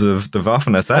uniforms of the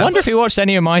Waffen-SS. I wonder if he watched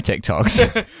any of my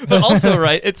TikToks. But also,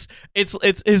 right? It's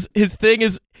his thing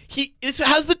is it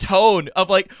has the tone of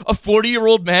like a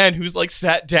 40-year-old man who's like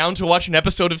sat down to watch an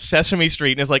episode of Sesame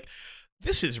Street and is like,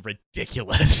 this is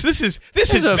ridiculous. This is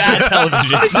bad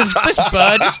television. This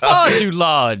bird is far too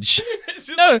large.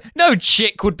 No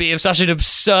chick would be of such an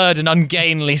absurd and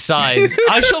ungainly size.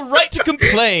 I shall write to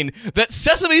complain that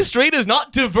Sesame Street is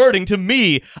not diverting to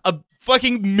me, a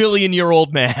fucking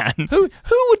million-year-old man. Who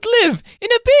would live in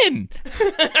a bin?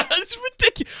 It's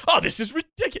ridiculous. Oh, this is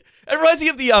ridiculous. It reminds me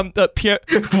of the Pierre.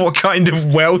 What kind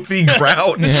of wealthy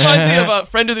grouch? This reminds me of a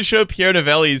friend of the show, Pierre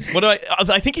Novelli's.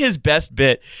 I think his best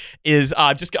bit is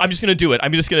I'm just gonna do it.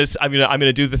 I'm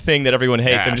gonna do the thing that everyone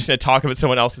hates. I'm just gonna talk about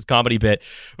someone else's comedy bit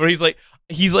where he's like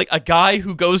a guy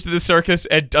who goes to the circus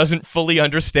and doesn't fully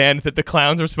understand that the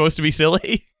clowns are supposed to be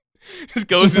silly. Just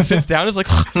goes and sits down and is like,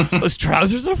 those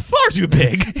trousers are far too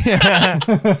big.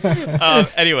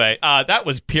 Anyway, that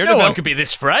was Pierre No Novelli. one could be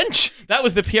this French. That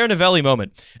was the Pierre Novelli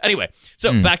moment. Anyway,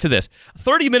 so back to this.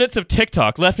 30 minutes of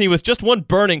TikTok left me with just one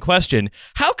burning question.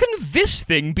 How can this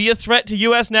thing be a threat to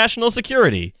U.S. national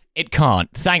security? It can't.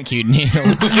 Thank you, Neil.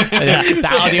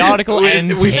 The article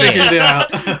ends We here. figured it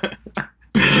out.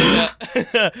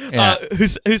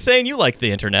 Hussein, you like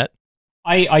the internet.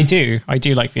 I do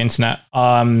like the internet.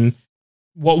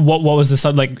 What was the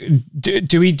sub like?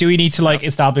 Do we need to like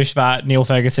establish that Neil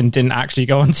Ferguson didn't actually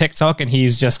go on TikTok and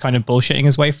he's just kind of bullshitting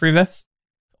his way through this?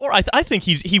 Or I think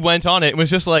he went on it and was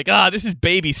just like, this is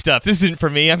baby stuff. This isn't for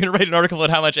me. I'm going to write an article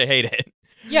about how much I hate it.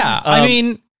 Yeah, I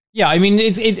mean,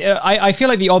 I feel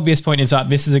like the obvious point is that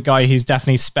this is a guy who's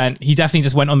definitely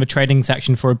just went on the trending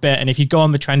section for a bit. And if you go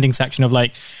on the trending section of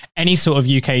like any sort of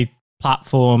UK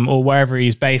platform or wherever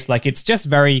he's based, like it's just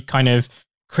very kind of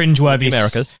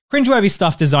cringeworthy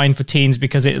stuff designed for teens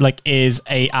because it like is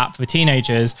a app for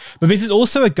teenagers. But this is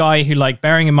also a guy who, like,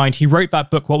 bearing in mind he wrote that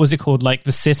book, what was it called, like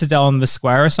The Citadel and the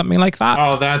Square or something like that?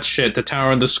 Oh, that shit, The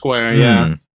Tower and the Square,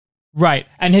 yeah. Right.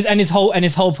 And his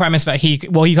whole premise that he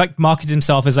like marketed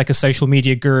himself as like a social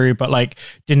media guru, but like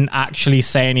didn't actually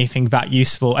say anything that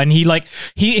useful. And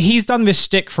he's done this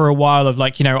shtick for a while of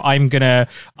like, you know, I'm gonna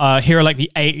here are like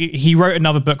he wrote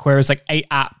another book where it was like 8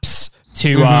 apps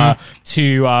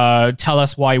to tell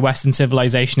us why Western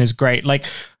civilization is great. Like,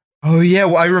 oh yeah,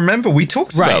 well, I remember we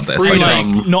talked about this.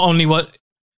 Like,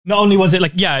 not only was it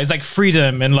like, yeah, it's like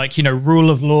freedom and like, you know,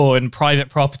 rule of law and private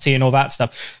property and all that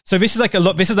stuff. So this is like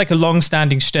a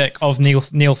long-standing shtick of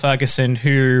Neil Ferguson,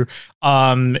 who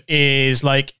is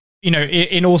like, you know,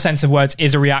 in all sense of words,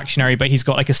 is a reactionary, but he's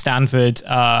got like a Stanford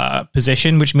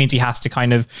position, which means he has to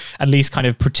kind of at least kind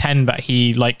of pretend that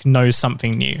he like knows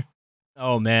something new.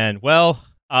 Oh man, well,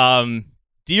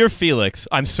 dear Felix,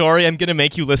 I'm sorry I'm going to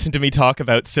make you listen to me talk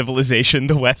about civilization,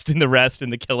 the West and the rest,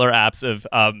 and the killer apps of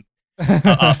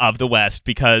the West,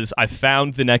 because I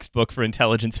found the next book for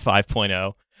Intelligence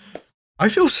 5.0. I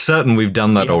feel certain we've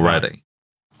done that already.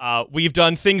 We've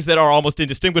done things that are almost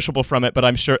indistinguishable from it, but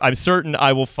I'm certain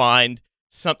I will find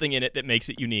something in it that makes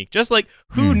it unique. Just like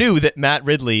who knew that Matt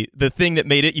Ridley, the thing that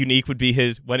made it unique would be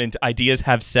his when ideas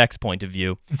have sex point of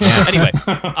view. Anyway,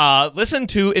 listen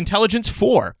to Intelligence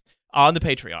 4 on the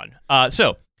Patreon.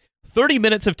 So 30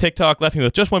 minutes of TikTok left me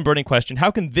with just one burning question. How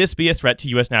can this be a threat to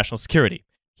U.S. national security?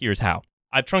 Here's how.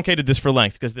 I've truncated this for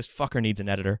length because this fucker needs an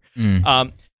editor.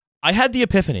 I had the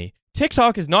epiphany.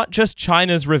 TikTok is not just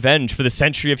China's revenge for the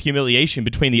century of humiliation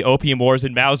between the Opium Wars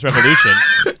and Mao's revolution.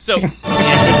 I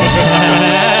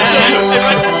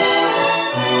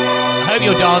hope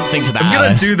you're dancing to that. I'm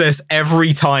going to do this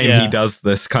every time he does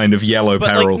this kind of yellow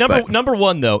peril thing. Number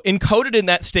one, though, encoded in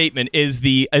that statement is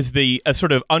the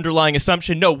sort of underlying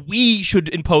assumption, no, we should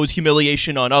impose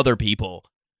humiliation on other people.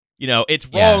 You know, it's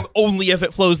wrong only if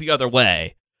it flows the other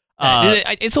way.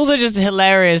 It's also just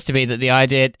hilarious to me that the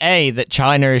idea, that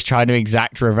China is trying to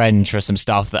exact revenge for some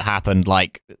stuff that happened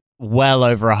like well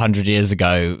over 100 years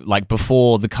ago, like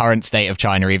before the current state of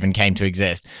China even came to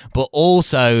exist, but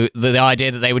also the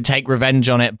idea that they would take revenge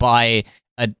on it by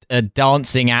a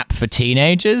dancing app for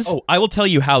teenagers. Oh, I will tell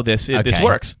you how this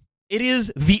works. It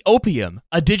is the opium,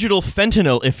 a digital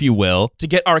fentanyl, if you will, to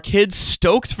get our kids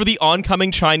stoked for the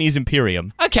oncoming Chinese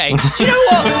imperium. Okay, do you know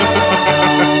what?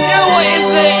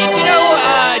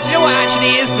 Do you know what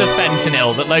actually is the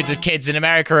fentanyl that loads of kids in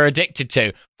America are addicted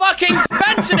to? Fucking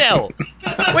fentanyl,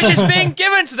 which is being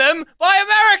given to them by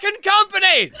American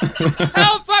companies.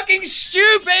 How fucking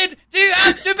stupid do you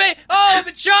have to be? Oh,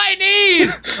 the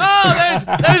Chinese! Oh,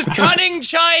 those cunning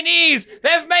Chinese!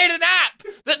 They've made an app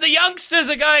that the youngsters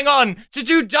are going on to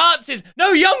do dances.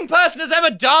 No young person has ever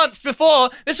danced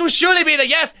before. This will surely be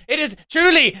it is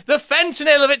truly the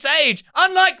fentanyl of its age.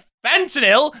 Unlike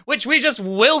fentanyl, which we just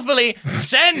willfully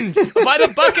send by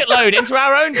the bucket load into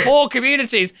our own poor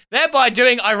communities, thereby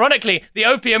doing, ironically, the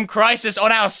opium crisis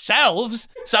on ourselves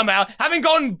somehow. Having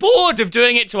gotten bored of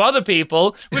doing it to other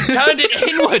people, we've turned it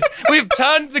inwards. We've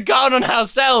turned the gun on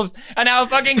ourselves, and our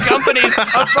fucking companies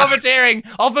are profiteering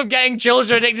off of getting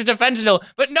children addicted to fentanyl.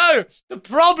 But no, the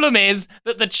problem is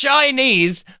that the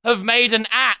Chinese have made an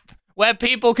app where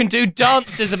people can do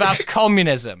dances about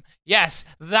communism. Yes,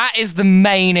 that is the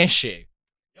main issue.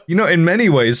 You know, in many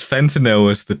ways, fentanyl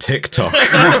is the TikTok.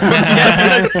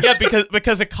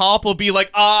 because a cop will be like,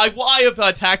 I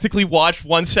have tactically watched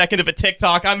 1 second of a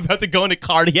TikTok. I'm about to go into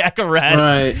cardiac arrest.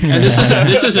 Right, and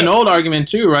this is an old argument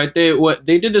too, right?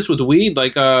 They did this with weed,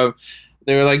 like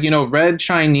They were like, red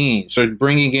Chinese are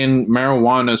bringing in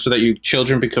marijuana so that your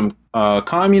children become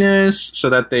communists, so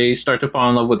that they start to fall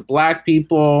in love with black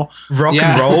people. Rock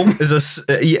and roll is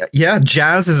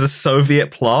jazz is a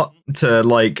Soviet plot to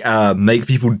make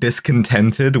people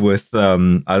discontented with I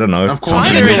don't know. Of course,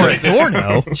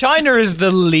 China is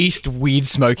the least weed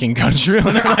smoking country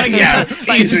on earth.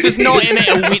 There's not in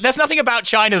it. There's nothing about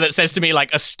China that says to me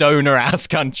like a stoner ass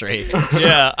country.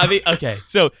 Yeah, I mean, okay,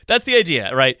 so that's the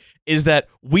idea, right? Is that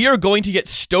we are going to get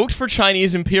stoked for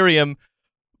Chinese imperium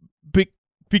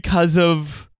because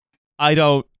of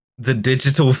the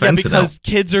digital fentanyl. Yeah, because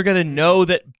kids are gonna know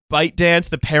that ByteDance,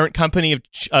 the parent company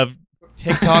of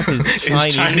TikTok, is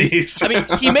Chinese. I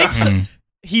mean,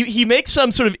 he makes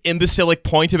some sort of imbecilic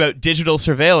point about digital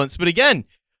surveillance, but again,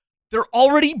 they're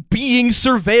already being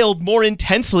surveilled more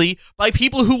intensely by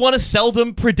people who want to sell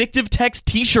them predictive text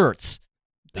T-shirts.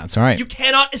 That's right. You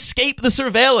cannot escape the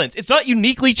surveillance. It's not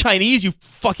uniquely Chinese, you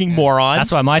fucking moron.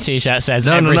 That's why my T-shirt says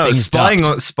no. everything's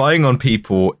Spying on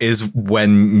people is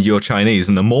when you're Chinese,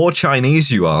 and the more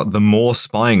Chinese you are, the more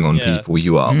spying on people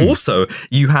you are. Also,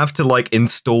 you have to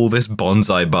install this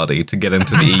bonsai buddy to get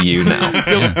into the EU now.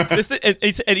 So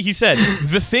and he said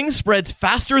the thing spreads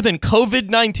faster than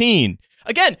COVID-19.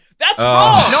 Again, that's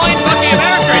wrong. Not in fucking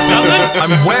America, it doesn't.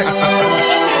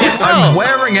 I'm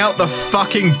wearing out the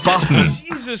fucking button.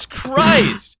 Jesus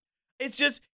Christ. It's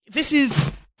just, this is...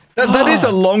 That is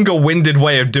a longer-winded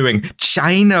way of doing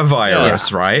China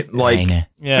virus, right? China.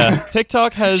 Yeah.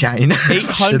 TikTok has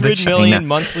 800 million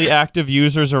monthly active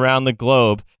users around the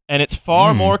globe, and it's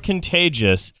far more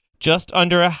contagious. Just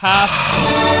under a half...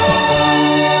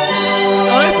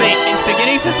 Honestly, it's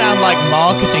beginning to sound like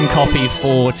marketing copy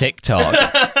for TikTok.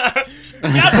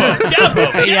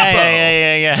 Gabbo.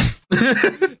 Yeah.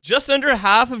 Just under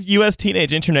half of U.S.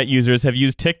 teenage internet users have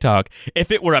used TikTok.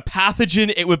 If it were a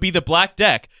pathogen, it would be the Black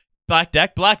Death. But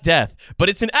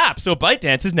it's an app, so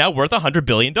ByteDance is now worth $100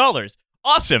 billion.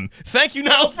 Awesome. Thank you,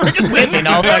 Niall Ferguson.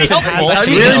 Niall Ferguson has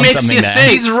actually done something there.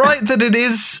 He's right that it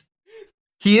is...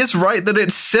 He is right that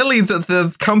it's silly that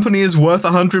the company is worth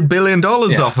 $100 billion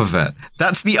off of it.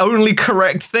 That's the only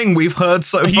correct thing we've heard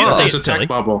so far. It's a tech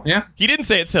bubble. Yeah, he didn't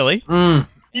say it's silly.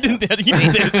 He didn't say it's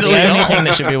silly. The only thing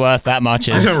that should be worth that much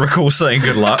is... I don't recall saying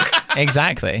good luck.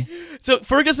 Exactly. So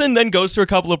Ferguson then goes through a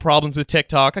couple of problems with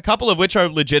TikTok, a couple of which are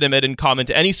legitimate and common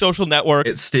to any social network.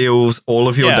 It steals all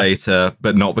of your data,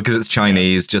 but not because it's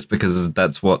Chinese, just because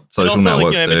that's what social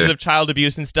networks do. Images of child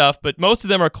abuse and stuff, but most of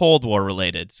them are Cold War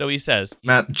related. So he says,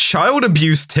 Matt, child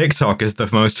abuse TikTok is the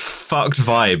most fucked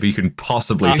vibe you can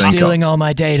possibly think of. You're stealing all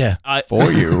my data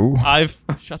for you.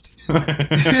 Shut the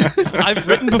I've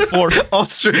written before.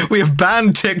 We have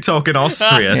banned TikTok in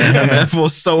Austria and therefore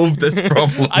solved this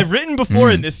problem. I've written before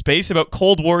in this space about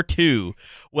Cold War II.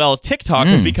 Well, TikTok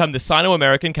has become the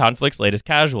Sino-American conflict's latest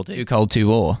casualty. Too cold, too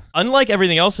war. Unlike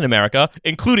everything else in America,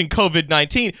 including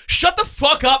COVID-19, shut the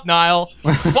fuck up, Niall.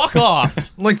 Fuck off.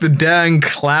 Like the dang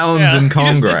clowns in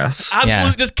Congress.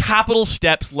 Just capital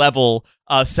steps level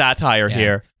satire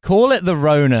here. Call it the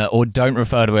Rona or don't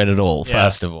refer to it at all,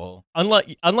 first of all.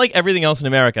 Unlike everything else in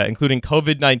America, including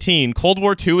COVID-19, Cold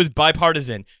War II is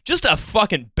bipartisan. Just a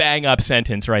fucking bang-up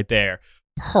sentence right there.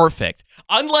 Perfect.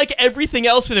 Unlike everything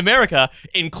else in America,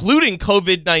 including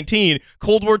COVID-19,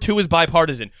 Cold War II is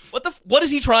bipartisan. What is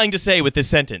he trying to say with this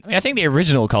sentence? I think the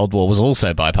original Cold War was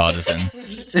also bipartisan.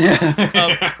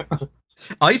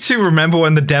 I too remember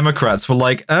when the Democrats were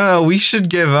like, "Oh, we should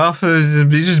give up.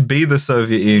 We just be the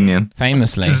Soviet Union."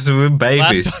 Famously, we're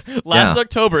babies. Last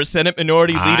October, Senate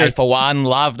Minority Leader. I, for one,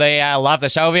 love the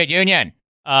Soviet Union.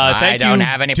 I don't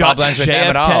have any problems with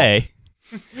them at all.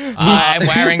 I'm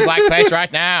wearing blackface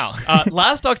right now.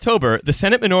 Last October, the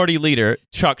Senate Minority Leader,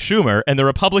 Chuck Schumer, and the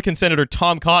Republican Senator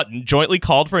Tom Cotton jointly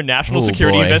called for a national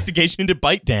security investigation into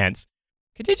ByteDance.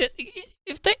 Could you just,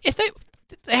 if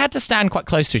they had to stand quite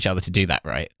close to each other to do that,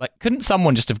 right? Like, couldn't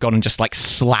someone just have gone and just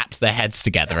slapped their heads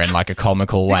together in a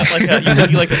comical way? like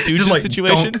a Stooges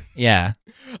situation? Donk. Yeah.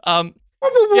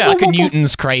 Yeah, like a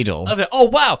Newton's cradle. Oh,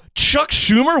 wow. Chuck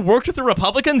Schumer worked with the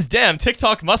Republicans? Damn,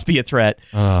 TikTok must be a threat.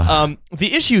 The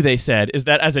issue, they said, is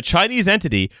that as a Chinese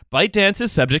entity, ByteDance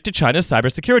is subject to China's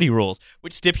cybersecurity rules,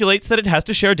 which stipulates that it has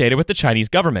to share data with the Chinese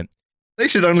government. They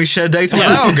should only share data with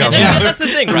our government. Yeah, that's the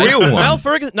thing, right? Real one.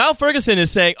 Niall Ferguson is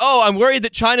saying, "Oh, I'm worried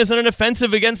that China's on an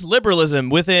offensive against liberalism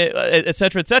with it, et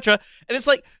cetera, et cetera." And it's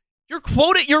like you're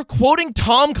quoting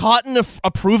Tom Cotton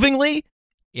approvingly.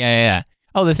 Yeah.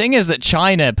 Oh, the thing is that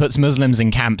China puts Muslims in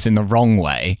camps in the wrong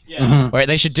way. Yeah. Where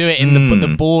they should do it in the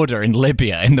border in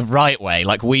Libya in the right way,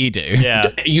 like we do.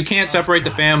 Yeah. You can't separate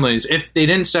the families. If they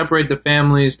didn't separate the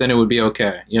families, then it would be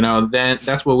okay. Then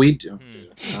that's what we do.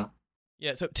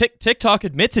 Yeah, so TikTok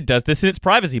admits it does this in its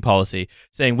privacy policy,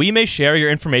 saying we may share your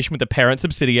information with the parent,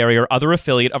 subsidiary, or other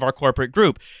affiliate of our corporate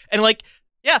group. And like,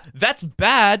 yeah, that's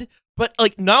bad, but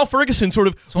like Niall Ferguson sort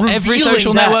of every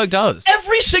social network does.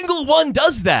 Every single one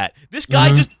does that. This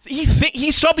guy just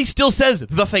he probably still says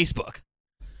the Facebook.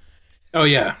 Oh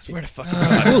yeah, Swear to fucking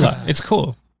God. It's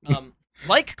cool.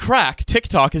 Like crack,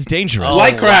 TikTok is dangerous. Oh,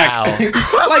 like crack, wow.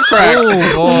 like crack.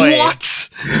 Oh boy. What?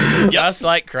 Just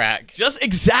like crack. Just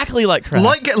exactly like crack.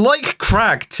 Like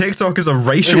crack, TikTok is a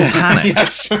racial panic.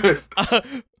 Yes.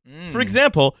 For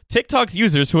example, TikTok's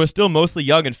users, who are still mostly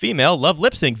young and female, love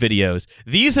lip sync videos.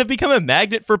 These have become a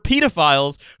magnet for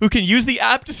pedophiles who can use the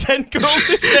app to send girls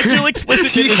sexually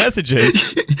explicit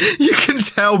messages. You can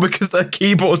tell because their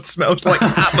keyboard smells like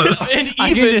hammers. And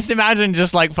I can just imagine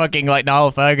just like fucking like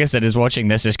Niall Ferguson is watching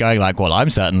this just going like, well, I'm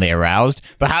certainly aroused.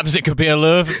 Perhaps it could be a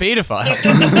lure for pedophile.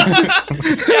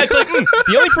 Yeah, it's like,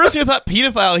 the only person who thought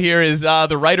pedophile here is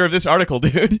the writer of this article,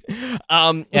 dude.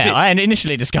 I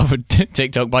initially discovered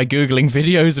TikTok by Googling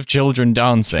videos of children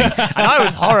dancing, and I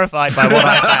was horrified by what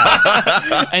I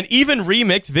found. And even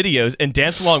remix videos and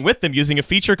dance along with them using a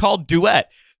feature called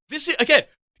Duet. This is, again,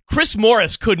 Chris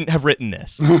Morris couldn't have written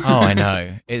this. Oh, I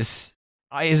know. It's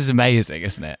amazing,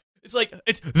 isn't it? It's like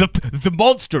the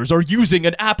monsters are using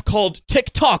an app called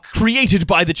TikTok created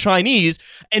by the Chinese,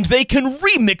 and they can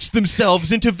remix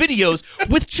themselves into videos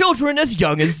with children as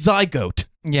young as zygote.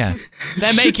 Yeah,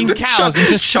 they're making cows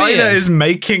into China spears. is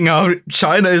making our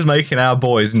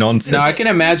boys nonsense. No, I can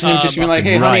imagine him just being like,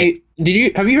 "Hey, honey,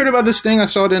 have you heard about this thing? I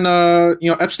saw it in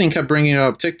Epstein kept bringing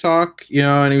up TikTok,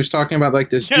 and he was talking about like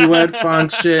this duet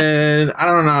function. I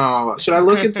don't know. Should I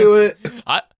look into it?"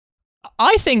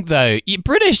 I think, though,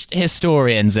 British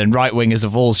historians and right-wingers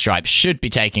of all stripes should be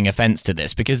taking offence to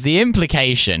this, because the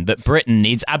implication that Britain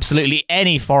needs absolutely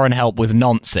any foreign help with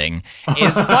noncing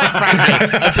is, quite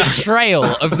frankly, a betrayal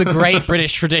of the great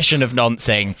British tradition of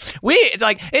noncing.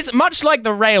 It's much like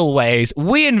the railways.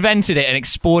 We invented it and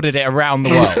exported it around the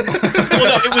world.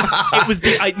 Well, no, it was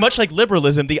much like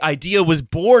liberalism. The idea was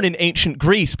born in ancient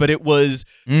Greece, but it was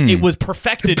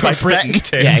perfected by Britain.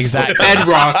 Yeah, exactly.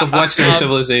 Bedrock of Western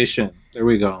civilization. There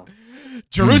we go.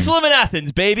 Jerusalem and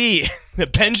Athens, baby. The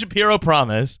Ben Shapiro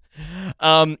promise.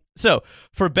 So,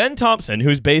 for Ben Thompson,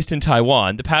 who's based in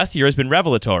Taiwan, the past year has been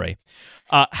revelatory.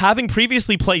 Having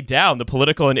previously played down the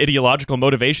political and ideological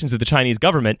motivations of the Chinese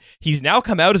government, he's now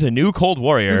come out as a new Cold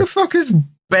Warrior. Who the fuck is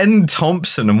Ben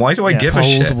Thompson, and why do I give a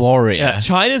shit? Cold Warrior. Yeah,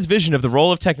 China's vision of the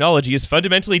role of technology is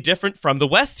fundamentally different from the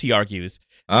West's, he argues.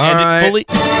 All right.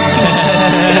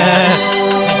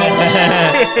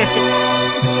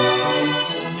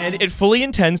 And it fully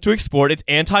intends to export its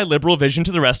anti-liberal vision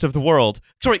to the rest of the world.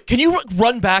 Sorry, can you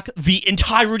run back the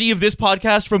entirety of this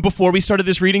podcast from before we started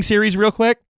this reading series real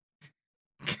quick?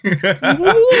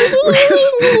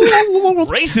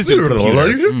 Racism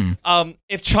computer.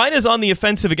 If China's on the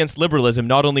offensive against liberalism,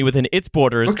 not only within its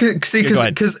borders...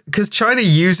 Because China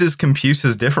uses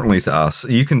computers differently to us.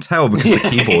 You can tell because the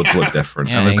keyboards look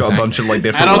different. And they've got a bunch of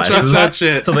different I don't letters. trust that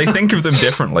shit. So they think of them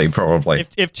differently, probably.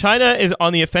 If China is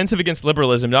on the offensive against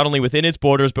liberalism, not only within its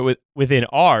borders, but within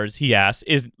ours, he asks,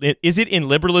 is it in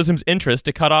liberalism's interest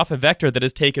to cut off a vector that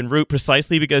has taken root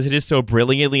precisely because it is so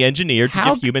brilliantly engineered to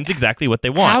give humans exactly what they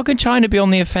want? How can China be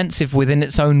on the offensive within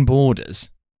its own borders?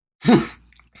 Play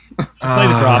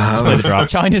the drop. Just play the drop.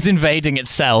 China's invading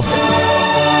itself.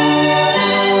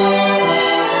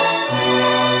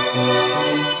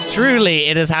 Truly,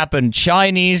 it has happened.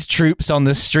 Chinese troops on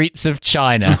the streets of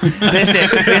China. This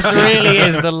really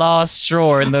is the last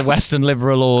straw in the Western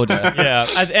liberal order. Yeah,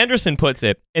 as Anderson puts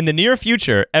it, in the near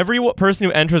future, every person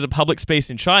who enters a public space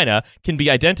in China can be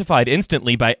identified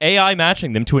instantly by AI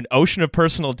matching them to an ocean of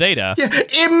personal data. Yeah,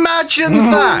 imagine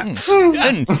that!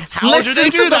 And how do they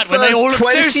do that when they all look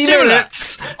so 20 similar?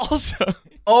 minutes Also,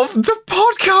 of the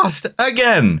podcast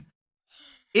again.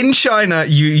 In China,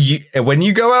 you when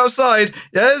you go outside,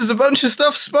 there's a bunch of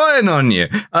stuff spying on you.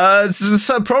 It's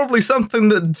probably something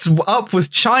that's up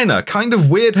with China. Kind of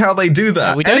weird how they do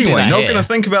that. We don't do anyway, that not here. going to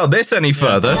think about this any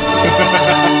further.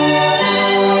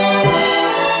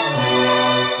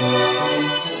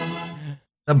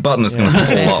 That button is going to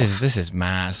fall off. This is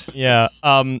mad. yeah.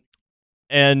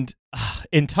 And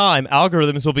in time,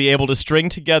 algorithms will be able to string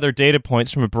together data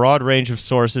points from a broad range of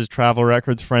sources, travel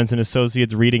records, friends and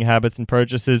associates, reading habits, and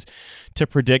purchases to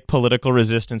predict political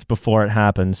resistance before it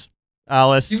happens.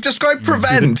 Alice? You've described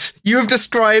prevent. You have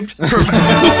described prevent.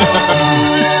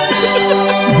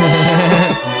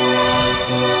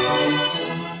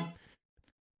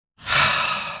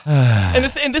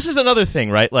 And this is another thing,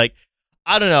 right? Like,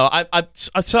 I don't know.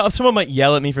 Someone might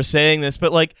yell at me for saying this,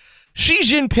 but like, Xi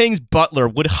Jinping's butler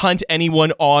would hunt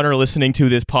anyone on or listening to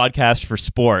this podcast for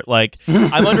sport. Like,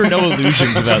 I'm under no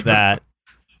illusions about that.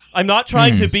 I'm not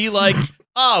trying to be like,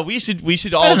 we should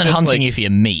all Better than just hunting like, you for your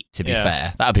meat. To be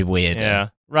fair, that'd be weird. yeah,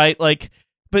 right. Like,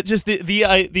 but just the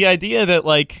idea that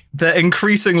like they're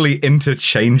increasingly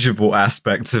interchangeable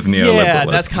aspects of neoliberalism. yeah,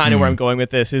 that's kind of where I'm going with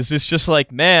this. Is it's just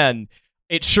like, man,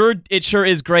 it sure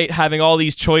is great having all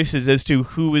these choices as to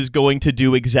who is going to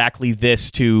do exactly this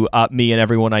to me and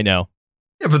everyone I know.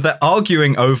 Yeah, but they're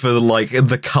arguing over like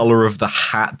the color of the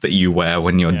hat that you wear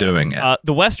when you're doing it.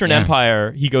 The Western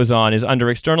Empire, he goes on, is under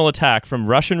external attack from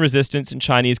Russian resistance and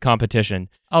Chinese competition.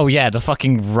 Oh yeah, the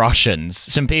fucking Russians.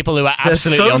 Some people who are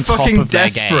absolutely so on top fucking of their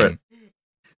desperate. game.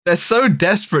 They're so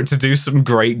desperate to do some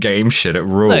great game shit. It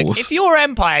rules. Look, if your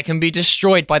empire can be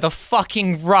destroyed by the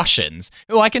fucking Russians,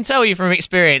 who I can tell you from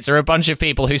experience are a bunch of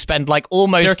people who spend like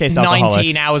almost Staircase 19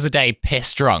 alcoholics. hours a day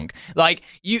pissed drunk. Like,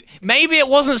 maybe it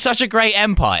wasn't such a great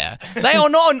empire. They are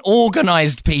not an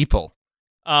organized people.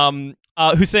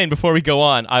 Hussein, before we go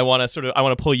on, I want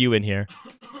to pull you in here.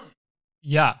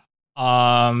 Yeah.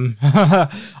 I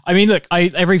mean, look, I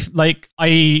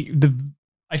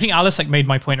think Alice like made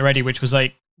my point already, which was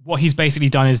like what he's basically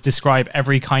done is describe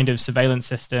every kind of surveillance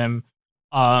system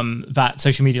that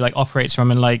social media like operates from,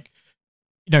 and like,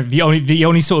 you know, the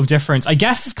only sort of difference, I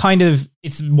guess, is kind of,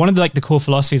 it's one of the, like the core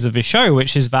philosophies of this show,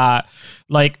 which is that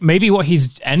like maybe what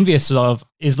he's envious of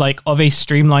is like of a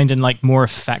streamlined and like more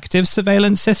effective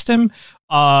surveillance system,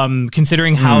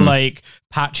 considering how like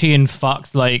patchy and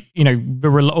fucked, like, you know,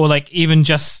 or like even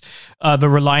just the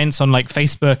reliance on like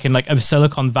Facebook and like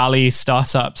Silicon Valley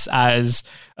startups as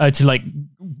to like,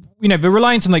 you know, the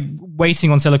reliance on like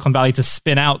waiting on Silicon Valley to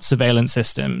spin out surveillance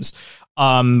systems,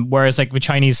 whereas like the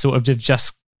Chinese sort of have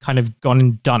just kind of gone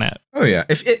and done it. Oh yeah,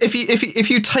 if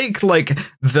you take like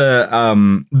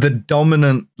the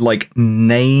dominant like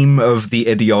name of the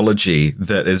ideology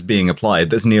that is being applied,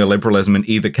 that's neoliberalism in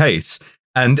either case.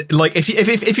 And like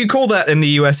if you call that in the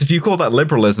US, if you call that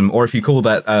liberalism, or if you call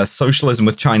that socialism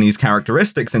with Chinese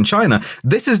characteristics in China,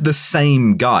 this is the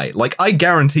same guy. Like, I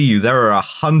guarantee you there are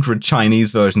 100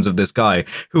 Chinese versions of this guy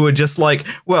who are just like,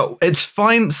 well, it's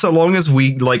fine so long as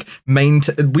we like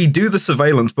we do the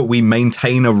surveillance, but we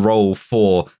maintain a role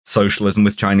for socialism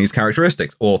with Chinese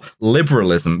characteristics or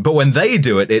liberalism. But when they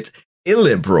do it, it's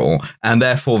illiberal and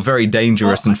therefore very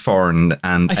dangerous and foreign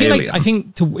and alien. I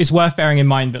think it's worth bearing in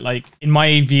mind that, like, in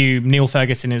my view, Neil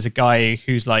Ferguson is a guy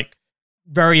who's like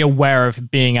very aware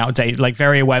of being outdated, like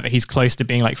very aware that he's close to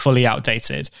being like fully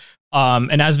outdated.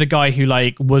 And as the guy who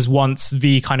like was once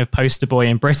the kind of poster boy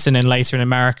in Britain and later in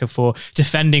America for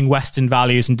defending Western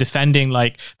values and defending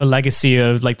like the legacy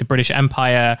of like the British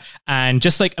Empire and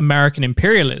just like American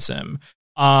imperialism,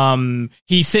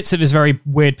 he sits at this very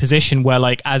weird position where,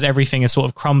 like, as everything is sort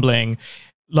of crumbling,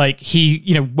 like he,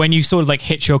 you know, when you sort of like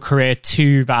hitch your career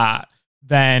to that,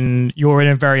 then you're in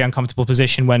a very uncomfortable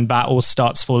position when that all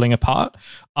starts falling apart.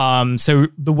 So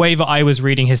the way that I was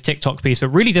reading his TikTok piece, but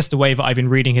really just the way that I've been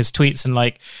reading his tweets and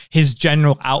like his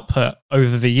general output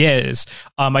over the years,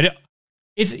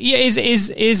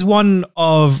 is one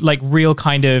of like real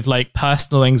kind of like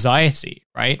personal anxiety,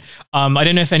 right? I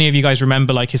don't know if any of you guys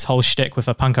remember like his whole shtick with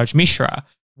Pankaj Mishra,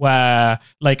 where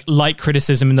like light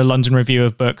criticism in the London Review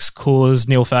of Books caused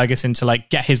Neil Ferguson to like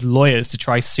get his lawyers to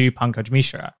try sue Pankaj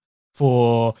Mishra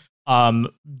for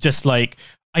just like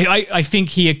I think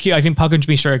Pankaj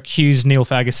Mishra accused Neil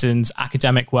Ferguson's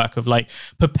academic work of like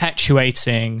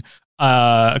perpetuating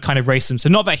a kind of racism. So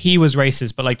not that he was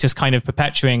racist, but like just kind of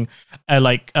perpetuating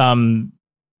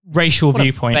racial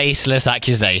viewpoints. Baseless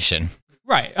accusation.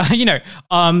 Right.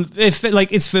 If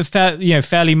like it's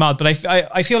fairly mild, but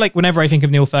I feel like whenever I think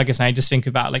of Neil Ferguson, I just think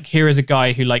about like, here is a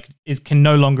guy who like can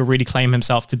no longer really claim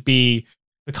himself to be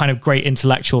the kind of great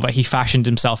intellectual that he fashioned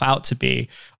himself out to be.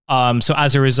 So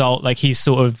as a result, like he's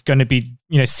sort of going to be,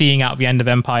 seeing out the end of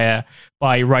Empire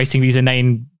by writing these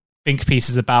inane think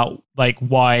pieces about like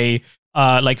why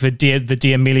like the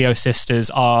D'Amelio sisters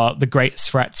are the greatest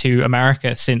threat to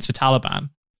America since the Taliban.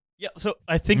 Yeah, so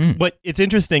I think what it's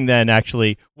interesting then,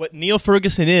 actually, what Neil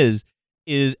Ferguson is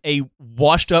a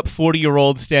washed-up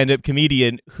 40-year-old stand-up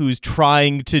comedian who's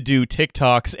trying to do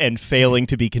TikToks and failing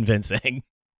to be convincing.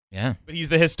 Yeah. But he's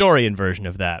the historian version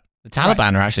of that. The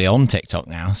Taliban are actually on TikTok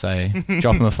now, so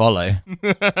drop them a follow.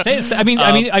 Say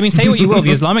what you will,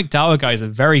 the Islamic Dawah guys are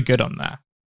very good on there.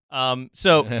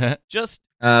 Just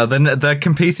then they're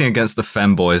competing against the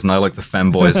femboys, and I like the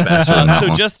femboys better.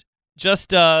 So just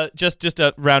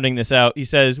rounding this out, he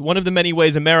says, one of the many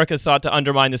ways America sought to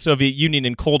undermine the Soviet Union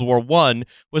in Cold War I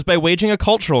was by waging a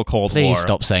cultural Cold War. Please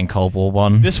stop saying Cold War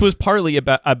I. This was partly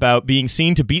about being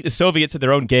seen to beat the Soviets at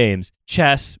their own games,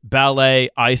 chess, ballet,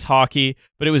 ice hockey,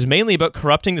 but it was mainly about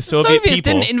corrupting the Soviets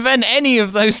people. Didn't invent any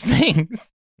of those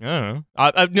things. I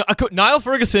don't know. Niall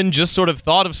Ferguson just sort of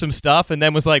thought of some stuff and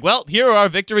then was like, well, here are our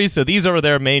victories, so these are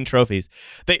their main trophies.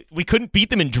 We couldn't beat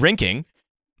them in drinking.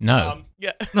 No.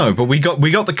 No, but we got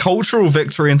the cultural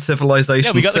victory in Civilization.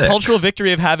 Yeah, we got 6. the cultural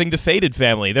victory of having the Fated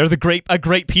family. They're a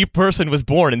great person was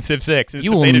born in Civ 6.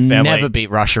 You will never beat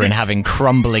Russia in having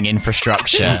crumbling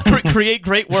infrastructure. Create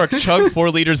great work. Chug 4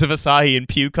 liters of Asahi and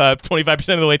puke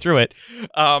 25% of the way through it.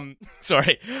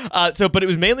 Sorry. But it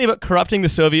was mainly about corrupting the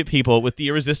Soviet people with the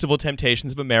irresistible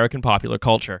temptations of American popular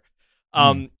culture.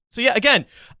 So yeah, again,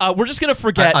 we're just gonna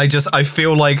forget. I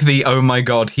feel like the "oh my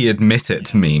god, he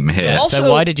admitted" meme here. Also,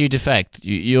 so why did you defect?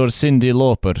 You're Cyndi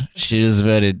Lauper. She is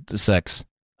very sex.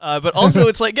 But also,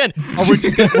 it's like, again,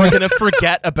 we're gonna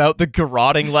forget about the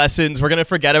garroting lessons. We're gonna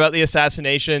forget about the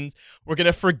assassinations. We're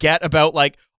gonna forget about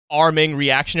like arming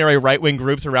reactionary right-wing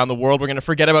groups around the world. We're gonna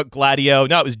forget about Gladio.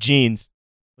 No, it was jeans.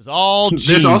 It was all jeans.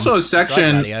 There's also a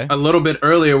section a little bit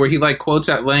earlier where he like quotes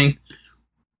at length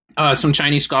some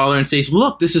Chinese scholar and says,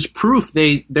 look, this is proof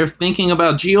they're thinking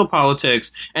about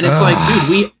geopolitics. And it's like,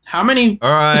 dude, how many... All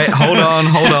right, hold on.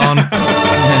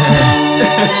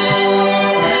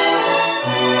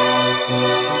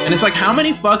 And it's like, how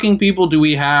many fucking people do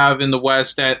we have in the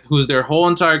West whose their whole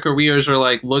entire careers are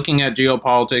like looking at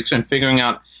geopolitics and figuring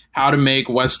out how to make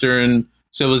Western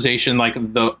civilization like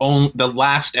the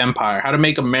last empire, how to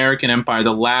make American empire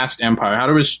the last empire, how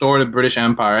to restore the British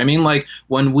Empire. I mean, like,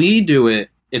 when we do it,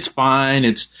 it's fine.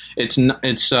 It's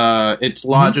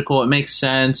logical. It makes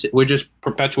sense. We're just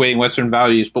perpetuating Western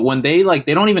values. But when they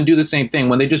don't even do the same thing.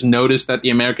 When they just notice that the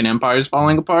American empire is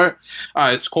falling apart,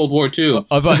 it's Cold War II.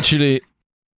 I've actually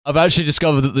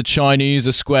discovered that the Chinese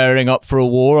are squaring up for a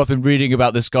war. I've been reading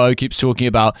about this guy who keeps talking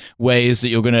about ways that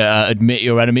you're going to admit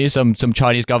your enemy. Some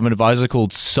Chinese government advisor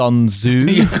called Sun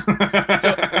Tzu.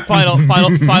 So,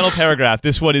 final paragraph.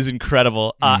 This one is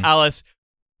incredible. Alice,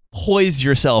 poise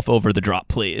yourself over the drop,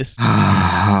 please.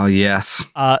 Oh, yes.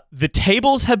 The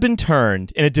tables have been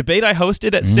turned. In a debate I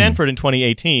hosted at Stanford in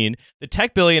 2018, the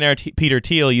tech billionaire Peter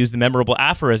Thiel used the memorable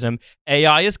aphorism,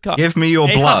 AI is give me your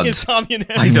blood. Is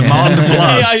communist. I demand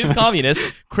blood. AI is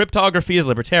communist. Cryptography is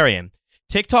libertarian.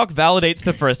 TikTok validates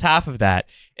the first half of that.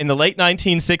 In the late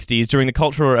 1960s, during the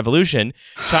Cultural Revolution,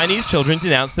 Chinese children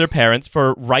denounced their parents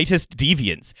for rightist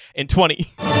deviance. In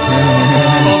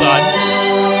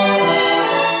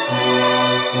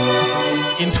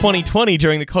 2020,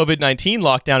 during the COVID-19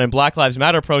 lockdown and Black Lives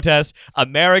Matter protests,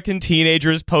 American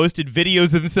teenagers posted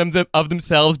videos of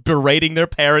themselves berating their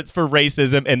parents for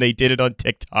racism, and they did it on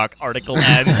TikTok. Article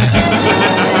ends.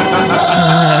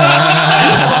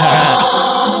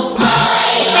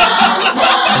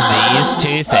 These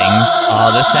two things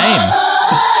are the same.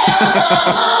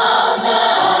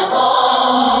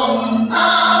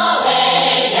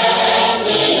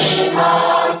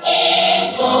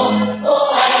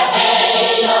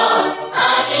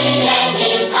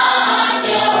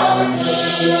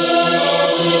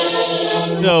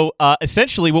 So,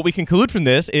 essentially, what we conclude from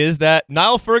this is that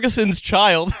Niall Ferguson's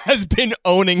child has been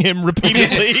owning him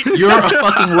repeatedly. You're a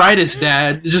fucking rightist,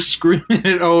 Dad. Just screaming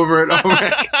it over and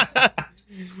over.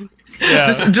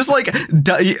 Yeah. Just like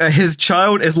his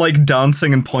child is like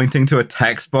dancing and pointing to a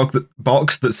text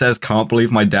box that says, "Can't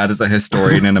believe my dad is a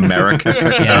historian in America."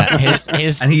 Yeah,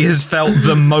 and he has felt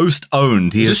the most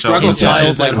owned. He has felt his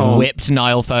child like home. whipped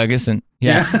Niall Ferguson.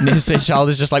 Yeah. And his child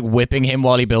is just like whipping him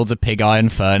while he builds a pig iron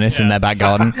furnace in their back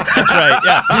garden. That's right.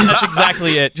 Yeah, that's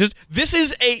exactly it. Just this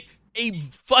is a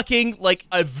fucking like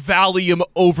a Valium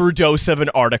overdose of an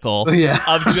article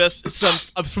of just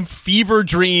some fever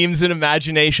dreams and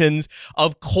imaginations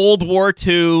of Cold War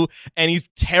II, and he's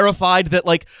terrified that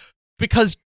like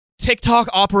because TikTok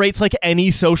operates like any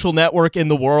social network in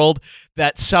the world,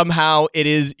 that somehow it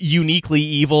is uniquely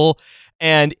evil.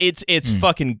 And it's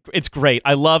great.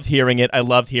 I loved hearing it. I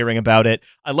loved hearing about it.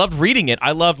 I loved reading it.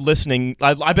 I loved listening.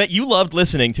 I bet you loved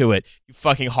listening to it. You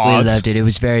fucking hogs. We loved it. It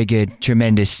was very good.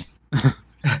 Tremendous.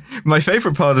 My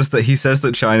favorite part is that he says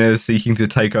that China is seeking to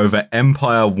take over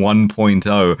Empire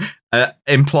 1.0,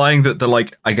 implying that the,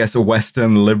 like, I guess a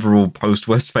Western liberal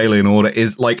post-Westphalian order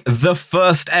is like the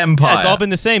first empire. Yeah, it's all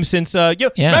been the same since,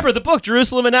 remember the book,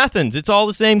 Jerusalem and Athens. It's all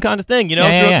the same kind of thing, throughout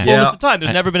the fullness of time.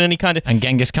 There's never been any kind of... And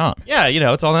Genghis Khan. Yeah,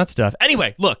 it's all that stuff.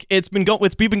 Anyway, look, we've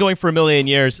been going for a million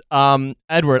years.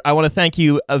 Edward, I want to thank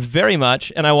you very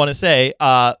much, and I want to say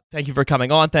thank you for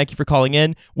coming on. Thank you for calling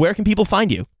in. Where can people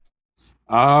find you?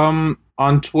 On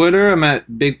Twitter, I'm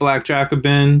at Big Black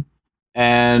Jacobin,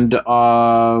 and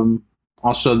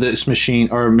also this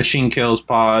Machine Kills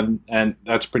Pod, and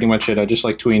that's pretty much it. I just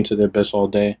like tweeting to the abyss all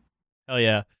day. Hell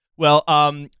yeah! Well,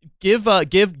 give the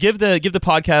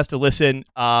podcast a listen,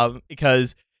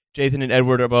 because Jathan and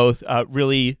Edward are both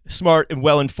really smart and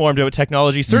well informed about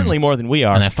technology, certainly more than we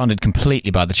are. And they're funded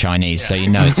completely by the Chinese, so you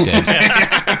know it's good.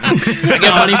 I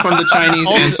get money from the Chinese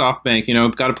and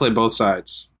SoftBank. Got to play both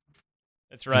sides.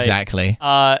 That's right. Exactly.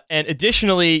 And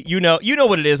additionally, you know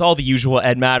what it is, all the usual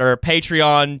Ed Matter,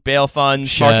 Patreon, bail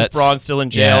funds, Marcus Braun still in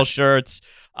jail, shirts,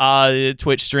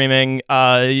 Twitch streaming,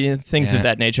 things of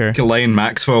that nature. Ghislaine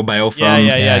Maxwell bail fund.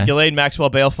 Yeah. Ghislaine Maxwell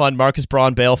bail fund, Marcus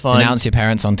Braun bail fund. Denounce your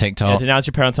parents on TikTok. Denounce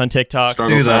your parents on TikTok.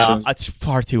 Do that. It's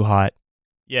far too hot.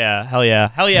 Yeah, hell yeah,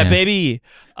 baby.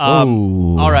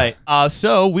 Ooh. All right.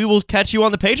 So we will catch you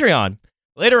on the Patreon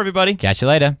later, everybody. Catch you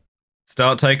later.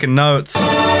 Start taking notes.